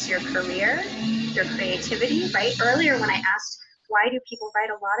influence your career, your creativity, right? Earlier when I asked, why do people write,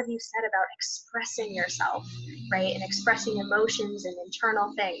 a lot of you said about expressing yourself, right? And expressing emotions and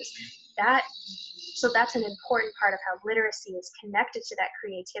internal things. So that's an important part of how literacy is connected to that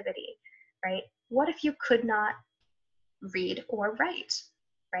creativity, right? What if you could not read or write,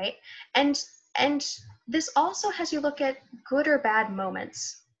 right? And this also has you look at good or bad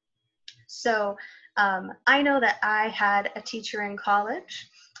moments. So I know that I had a teacher in college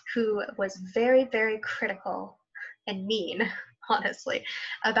who was very, very critical and mean, honestly,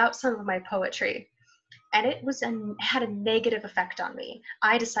 about some of my poetry. And it had a negative effect on me.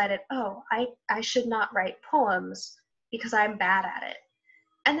 I decided, oh, I should not write poems because I'm bad at it.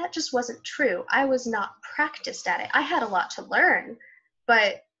 And that just wasn't true. I was not practiced at it. I had a lot to learn,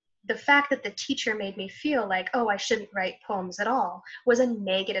 but the fact that the teacher made me feel like, oh, I shouldn't write poems at all was a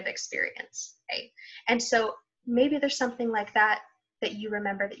negative experience, right? And so maybe there's something like that that you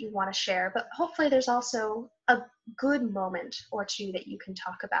remember that you want to share, but hopefully there's also a good moment or two that you can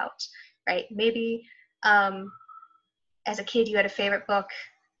talk about, right? Maybe as a kid you had a favorite book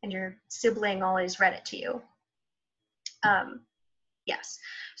and your sibling always read it to you. Yes.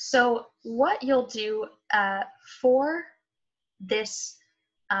 So what you'll do for this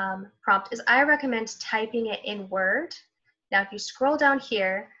prompt is I recommend typing it in Word. Now, if you scroll down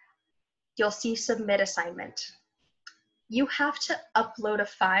here, you'll see Submit Assignment. You have to upload a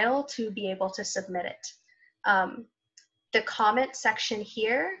file to be able to submit it. The comment section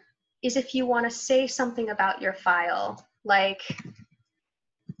here is if you want to say something about your file, like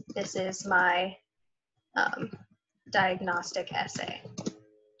this is my diagnostic essay,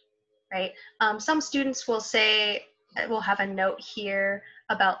 right? Some students will say, will have a note here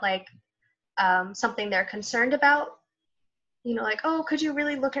about like something they're concerned about, you know, like, oh, could you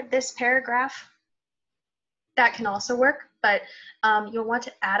really look at this paragraph? That can also work, but you'll want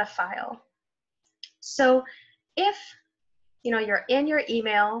to add a file. So if, you know, you're in your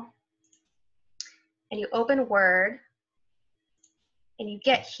email and you open Word and you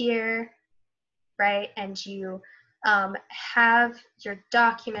get here, right, and you have your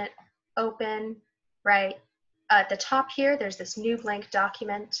document open, right, at the top here, there's this new blank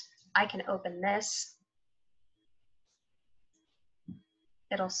document. I can open this.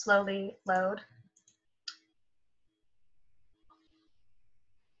 It'll slowly load.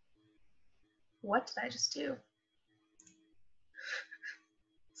 What did I just do?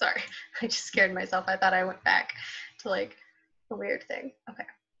 Sorry, I just scared myself. I thought I went back to like a weird thing. Okay.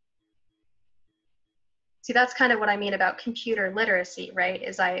 See, that's kind of what I mean about computer literacy, right?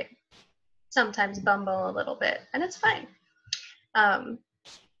 Is I sometimes bumble a little bit, and it's fine.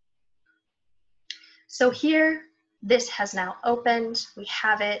 So here, this has now opened. We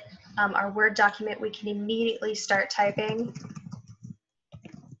have it, our Word document. We can immediately start typing.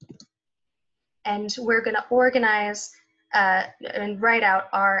 And we're going to organize and write out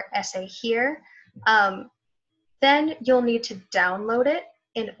our essay here. Then you'll need to download it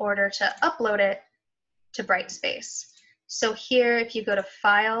in order to upload it to Brightspace. So here, if you go to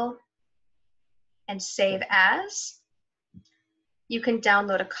File and Save As, you can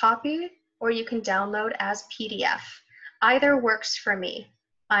download a copy or you can download as PDF. Either works for me.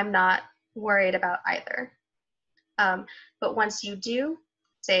 I'm not worried about either. But once you do,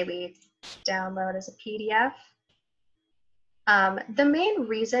 say we download as a PDF, the main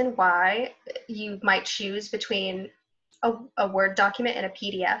reason why you might choose between a Word document and a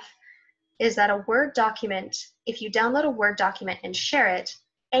PDF is that a Word document, if you download a Word document and share it,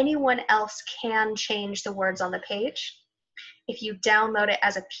 anyone else can change the words on the page. If you download it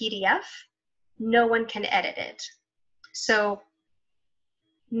as a PDF, no one can edit it. So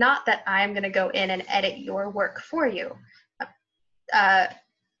not that I'm going to go in and edit your work for you.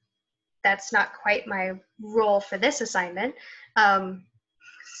 That's not quite my role for this assignment.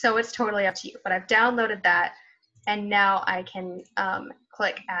 So it's totally up to you. But I've downloaded that, and now I can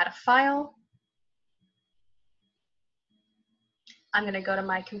click Add a File. I'm going to go to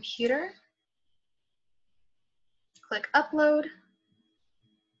my computer, click Upload.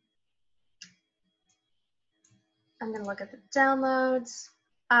 I'm going to look at the downloads.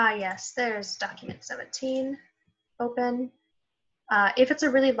 Ah, yes, there's document 17. Open. If it's a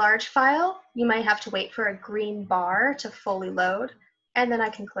really large file, you might have to wait for a green bar to fully load, and then I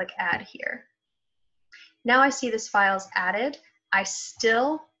can click Add here. Now I see this file's added. I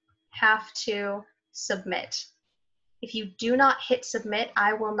still have to submit. If you do not hit submit,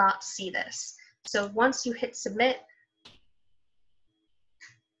 I will not see this. So once you hit submit,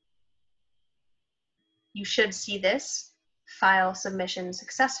 you should see this, file submission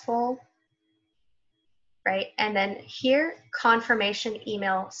successful, right? And then here, confirmation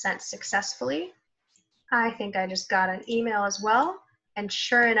email sent successfully. I think I just got an email as well, and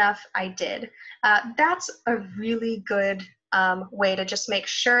sure enough, I did. That's a really good way to just make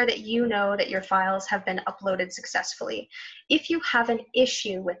sure that you know that your files have been uploaded successfully. If you have an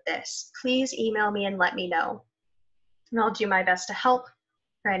issue with this, please email me and let me know, and I'll do my best to help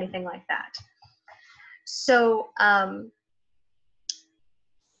or anything like that. So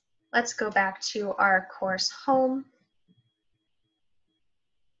let's go back to our course home,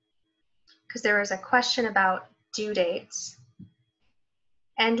 because there was a question about due dates.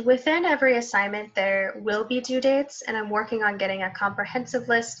 And within every assignment, there will be due dates, and I'm working on getting a comprehensive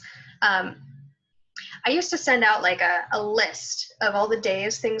list. I used to send out like a list of all the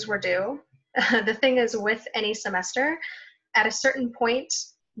days things were due. The thing is, with any semester, at a certain point,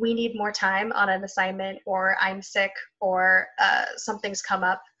 we need more time on an assignment, or I'm sick, or something's come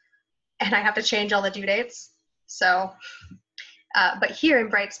up, and I have to change all the due dates. So, but here in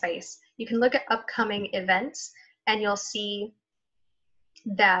Brightspace, you can look at upcoming events, and you'll see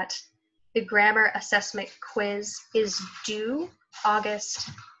that the grammar assessment quiz is due August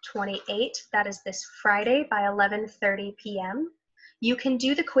 28th. That is this Friday by 11:30 p.m. You can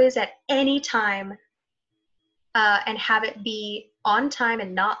do the quiz at any time and have it be on time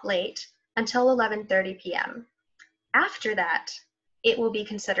and not late until 11:30 p.m. After that, it will be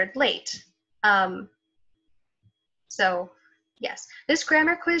considered late. So yes, this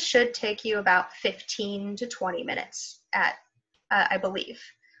grammar quiz should take you about 15 to 20 minutes at I believe.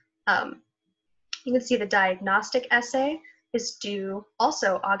 You can see the diagnostic essay is due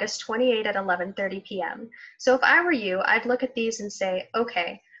also August 28 at 11:30 p.m. So if I were you, I'd look at these and say,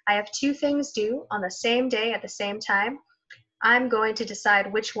 okay, I have two things due on the same day at the same time. I'm going to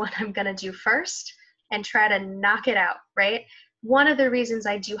decide which one I'm going to do first and try to knock it out, right? One of the reasons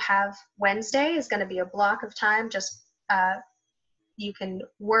I do have Wednesday is going to be a block of time, just you can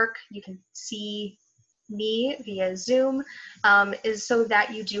work, you can see me via Zoom, is so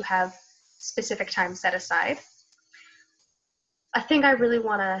that you do have specific time set aside. A thing I really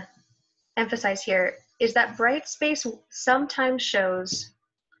want to emphasize here is that Brightspace sometimes shows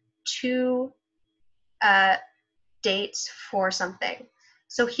two dates for something.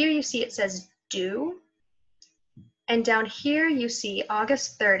 So here you see it says due, and down here you see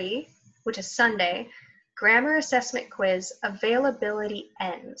August 30, which is Sunday, grammar assessment quiz availability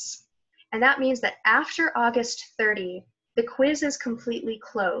ends. And that means that after August 30, the quiz is completely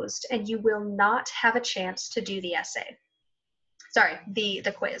closed and you will not have a chance to do the essay. Sorry,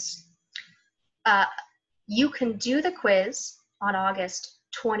 the quiz. You can do the quiz on August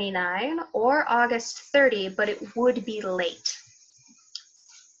 29 or August 30, but it would be late.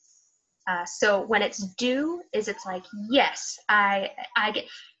 So when it's due, it's like, yes, I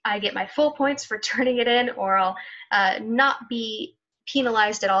get my full points for turning it in, or I'll not be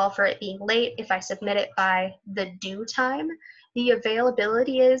penalized at all for it being late if I submit it by the due time. The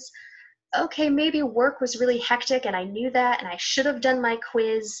availability is, okay, maybe work was really hectic and I knew that and I should have done my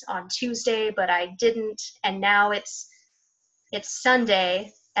quiz on Tuesday, but I didn't, and now it's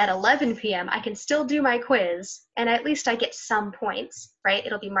Sunday at 11 p.m. I can still do my quiz, and at least I get some points, right?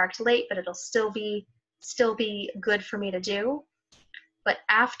 It'll be marked late, but it'll still be good for me to do. But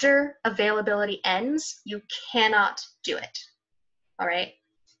after availability ends, you cannot do it, all right?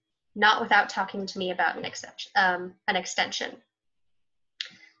 Not without talking to me about an extension.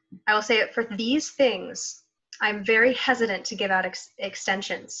 I will say that for these things, I'm very hesitant to give out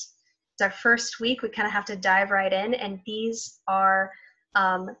extensions. It's our first week, we kind of have to dive right in, and these are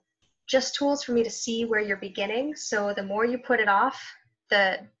just tools for me to see where you're beginning. So the more you put it off,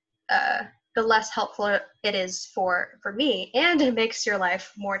 the the less helpful it is for me, and it makes your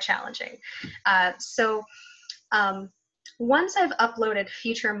life more challenging. Once I've uploaded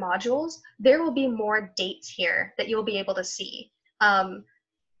future modules, there will be more dates here that you'll be able to see.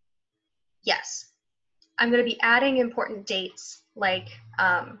 Yes, I'm going to be adding important dates like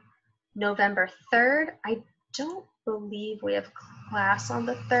November 3rd. I don't believe we have class on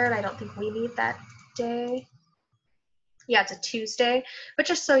the 3rd. I don't think we meet that day. Yeah, it's a Tuesday. But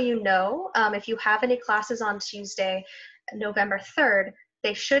just so you know, if you have any classes on Tuesday, November 3rd,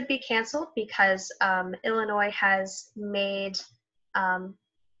 they should be canceled because Illinois has made,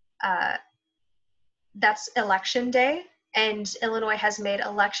 that's election day, and Illinois has made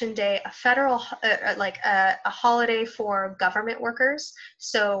election day a federal, a holiday for government workers.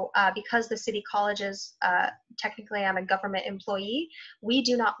 So because the city colleges, technically I'm a government employee, we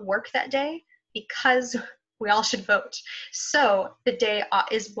do not work that day because we all should vote. So the day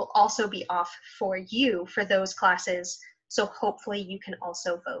will also be off for you for those classes. So hopefully you can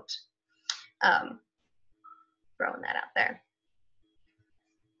also vote. Throwing that out there.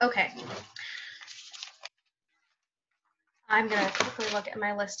 Okay. I'm gonna quickly look at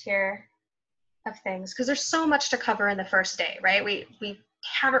my list here of things because there's so much to cover in the first day, right? We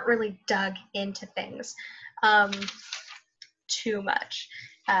haven't really dug into things too much,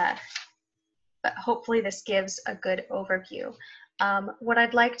 but hopefully this gives a good overview. What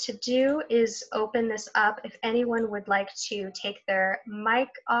I'd like to do is open this up if anyone would like to take their mic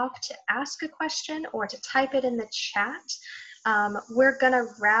off to ask a question or to type it in the chat. We're gonna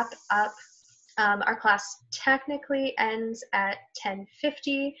wrap up. Our class technically ends at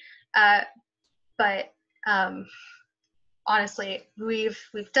 10:50, but honestly, we've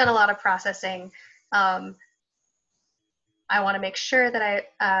done a lot of processing. I want to make sure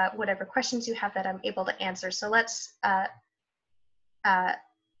that whatever questions you have that I'm able to answer. So let's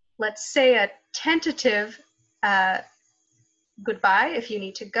say a tentative goodbye if you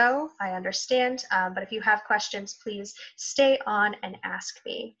need to go. I understand, but if you have questions, please stay on and ask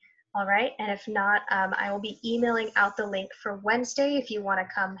me. All right, and if not, I will be emailing out the link for Wednesday if you want to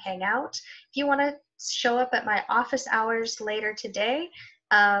come hang out. If you want to show up at my office hours later today,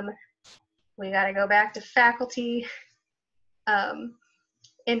 we got to go back to faculty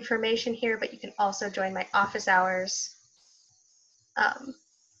information here, but you can also join my office hours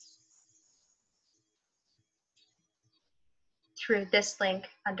through this link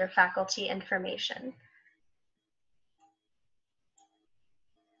under faculty information.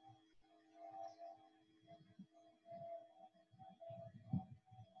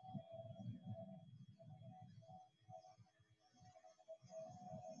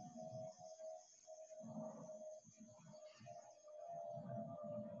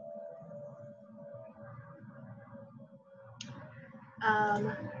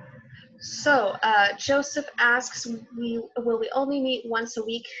 Joseph asks, will we only meet once a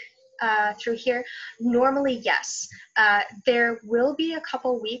week through here? Normally, yes. There will be a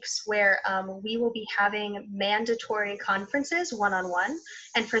couple weeks where we will be having mandatory conferences one-on-one,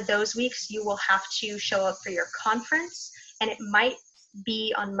 and for those weeks you will have to show up for your conference, and it might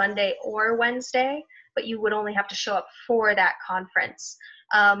be on Monday or Wednesday, but you would only have to show up for that conference.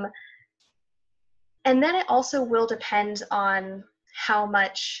 And then it also will depend on how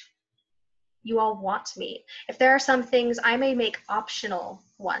much you all want to meet. If there are some things, I may make optional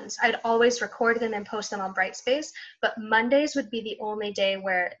ones. I'd always record them and post them on Brightspace, but Mondays would be the only day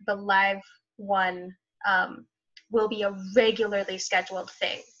where the live one will be a regularly scheduled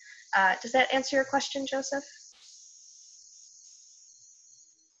thing. Does that answer your question, Joseph?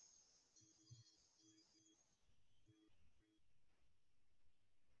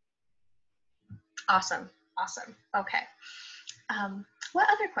 Awesome, awesome, okay. What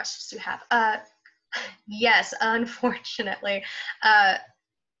other questions do you have? Yes, unfortunately. I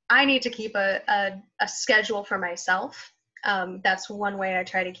need to keep a schedule for myself. That's one way I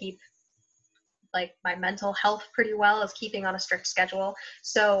try to keep like my mental health pretty well, is keeping on a strict schedule.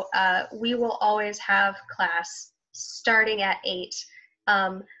 So we will always have class starting at 8.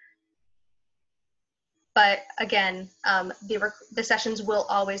 But again, the sessions will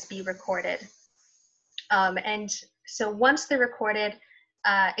always be recorded. And so once they're recorded,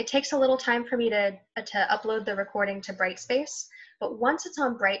 it takes a little time for me to upload the recording to Brightspace. But once it's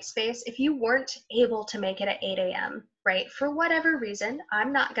on Brightspace, if you weren't able to make it at 8 a.m., right, for whatever reason,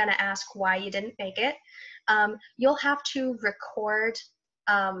 I'm not going to ask why you didn't make it. You'll have to record,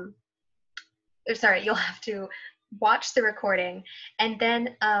 you'll have to watch the recording, and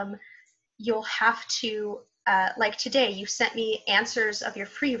then you'll have to, like today, you sent me answers of your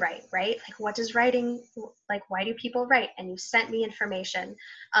free write, right? Like, what does writing, like, why do people write? And you sent me information.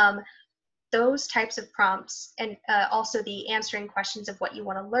 those types of prompts, and also the answering questions of what you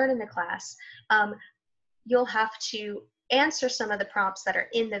want to learn in the class, you'll have to answer some of the prompts that are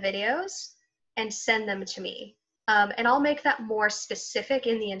in the videos and send them to me. And I'll make that more specific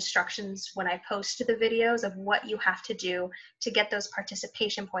in the instructions when I post the videos of what you have to do to get those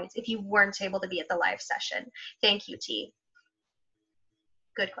participation points if you weren't able to be at the live session. Thank you, T.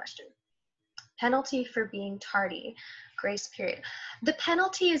 Good question. Penalty for being tardy, grace period. The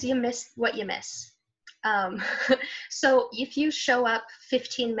penalty is you miss what you miss. So if you show up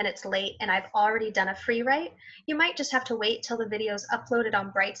 15 minutes late and I've already done a free write, you might just have to wait till the video is uploaded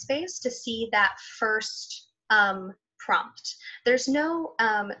on Brightspace to see that first prompt. There's no,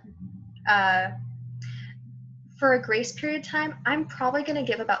 for a grace period time, I'm probably gonna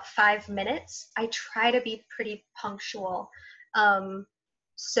give about 5 minutes. I try to be pretty punctual.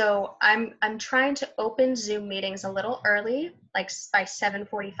 So I'm trying to open Zoom meetings a little early, like by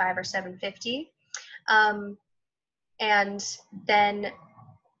 7:45 or 7:50. And then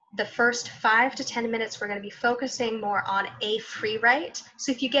the first 5 to 10 minutes, we're going to be focusing more on a free write.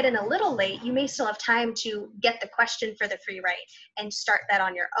 So if you get in a little late, you may still have time to get the question for the free write and start that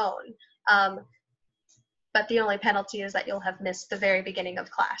on your own. But the only penalty is that you'll have missed the very beginning of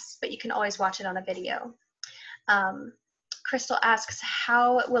class, but you can always watch it on a video. Crystal asks,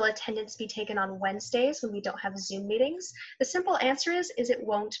 how will attendance be taken on Wednesdays when we don't have Zoom meetings? The simple answer is it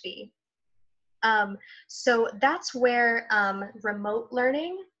won't be. So that's where remote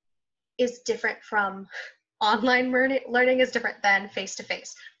learning is different from online learning is different than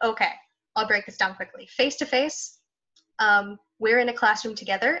face-to-face. Okay, I'll break this down quickly. Face-to-face, we're in a classroom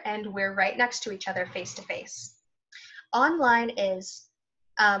together and we're right next to each other face-to-face. Online is,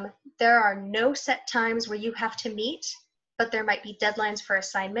 there are no set times where you have to meet, but there might be deadlines for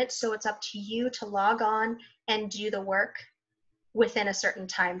assignments, so it's up to you to log on and do the work within a certain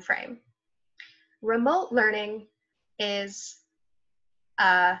time frame. Remote learning is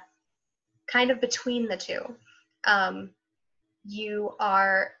kind of between the two. You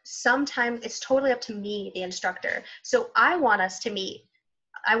are sometimes, it's totally up to me, the instructor. So I want us to meet.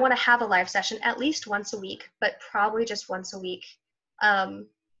 I want to have a live session at least once a week, but probably just once a week. And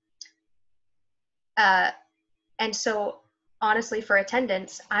so honestly, for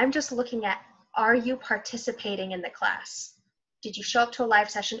attendance, I'm just looking at, are you participating in the class? Did you show up to a live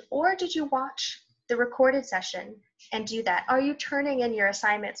session, or did you watch the recorded session and do that? Are you turning in your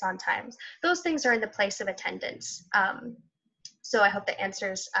assignments on time? Those things are in the place of attendance. So I hope that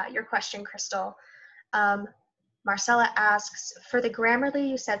answers your question, Crystal. Marcella asks, for the Grammarly,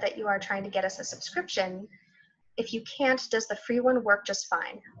 you said that you are trying to get us a subscription. If you can't, does the free one work just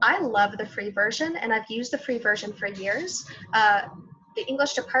fine? I love the free version, and I've used the free version for years. The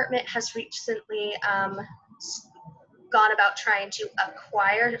English department has recently gone about trying to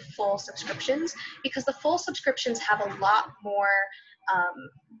acquire full subscriptions, because the full subscriptions have a lot more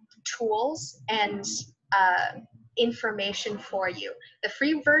tools and information for you. The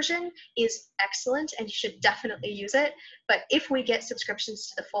free version is excellent and you should definitely use it, but if we get subscriptions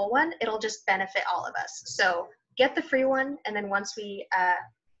to the full one, it'll just benefit all of us. So get the free one, and then once we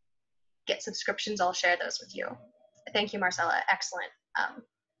get subscriptions, I'll share those with you. Thank you, Marcella. Excellent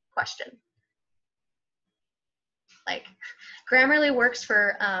question. Like, Grammarly works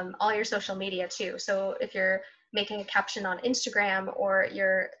for all your social media too. So if you're making a caption on Instagram or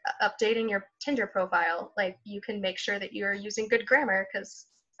you're updating your Tinder profile, like, you can make sure that you're using good grammar, because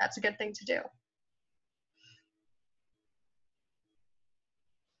that's a good thing to do.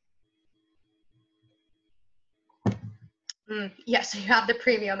 Yes, you have the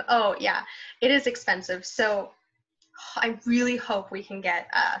premium. Oh yeah, it is expensive. So I really hope we can get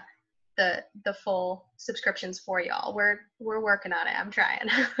the full subscriptions for y'all. We're working on it. I'm trying.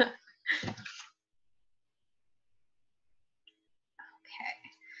 Okay.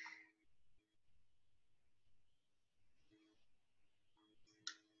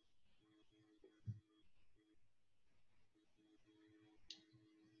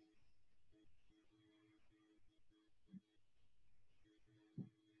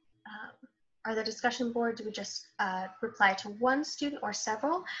 Are the discussion board, do we just reply to one student or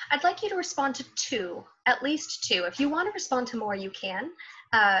several? I'd like you to respond to 2, at least 2. If you want to respond to more, you can.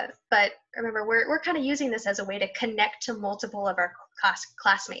 But remember, we're kind of using this as a way to connect to multiple of our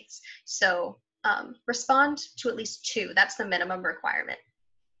classmates. So respond to at least 2. That's the minimum requirement.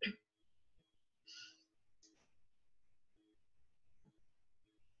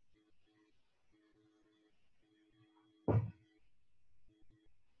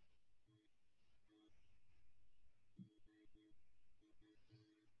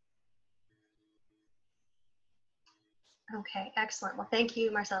 Okay, excellent. Well, thank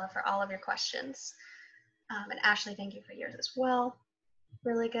you, Marcella, for all of your questions. And Ashley, thank you for yours as well.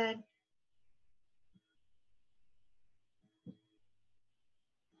 Really good.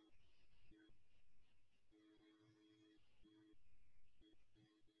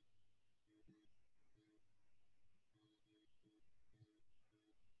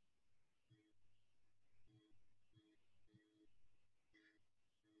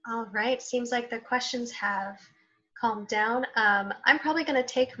 All right, seems like the questions have calmed down. I'm probably going to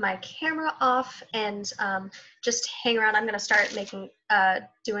take my camera off and just hang around. I'm going to start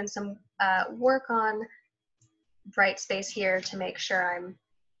doing some work on Brightspace here to make sure I'm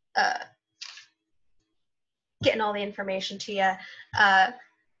getting all the information to you. And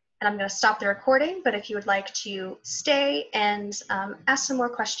I'm going to stop the recording, but if you would like to stay and ask some more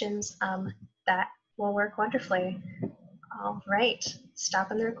questions, that will work wonderfully. All right,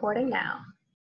 stopping the recording now.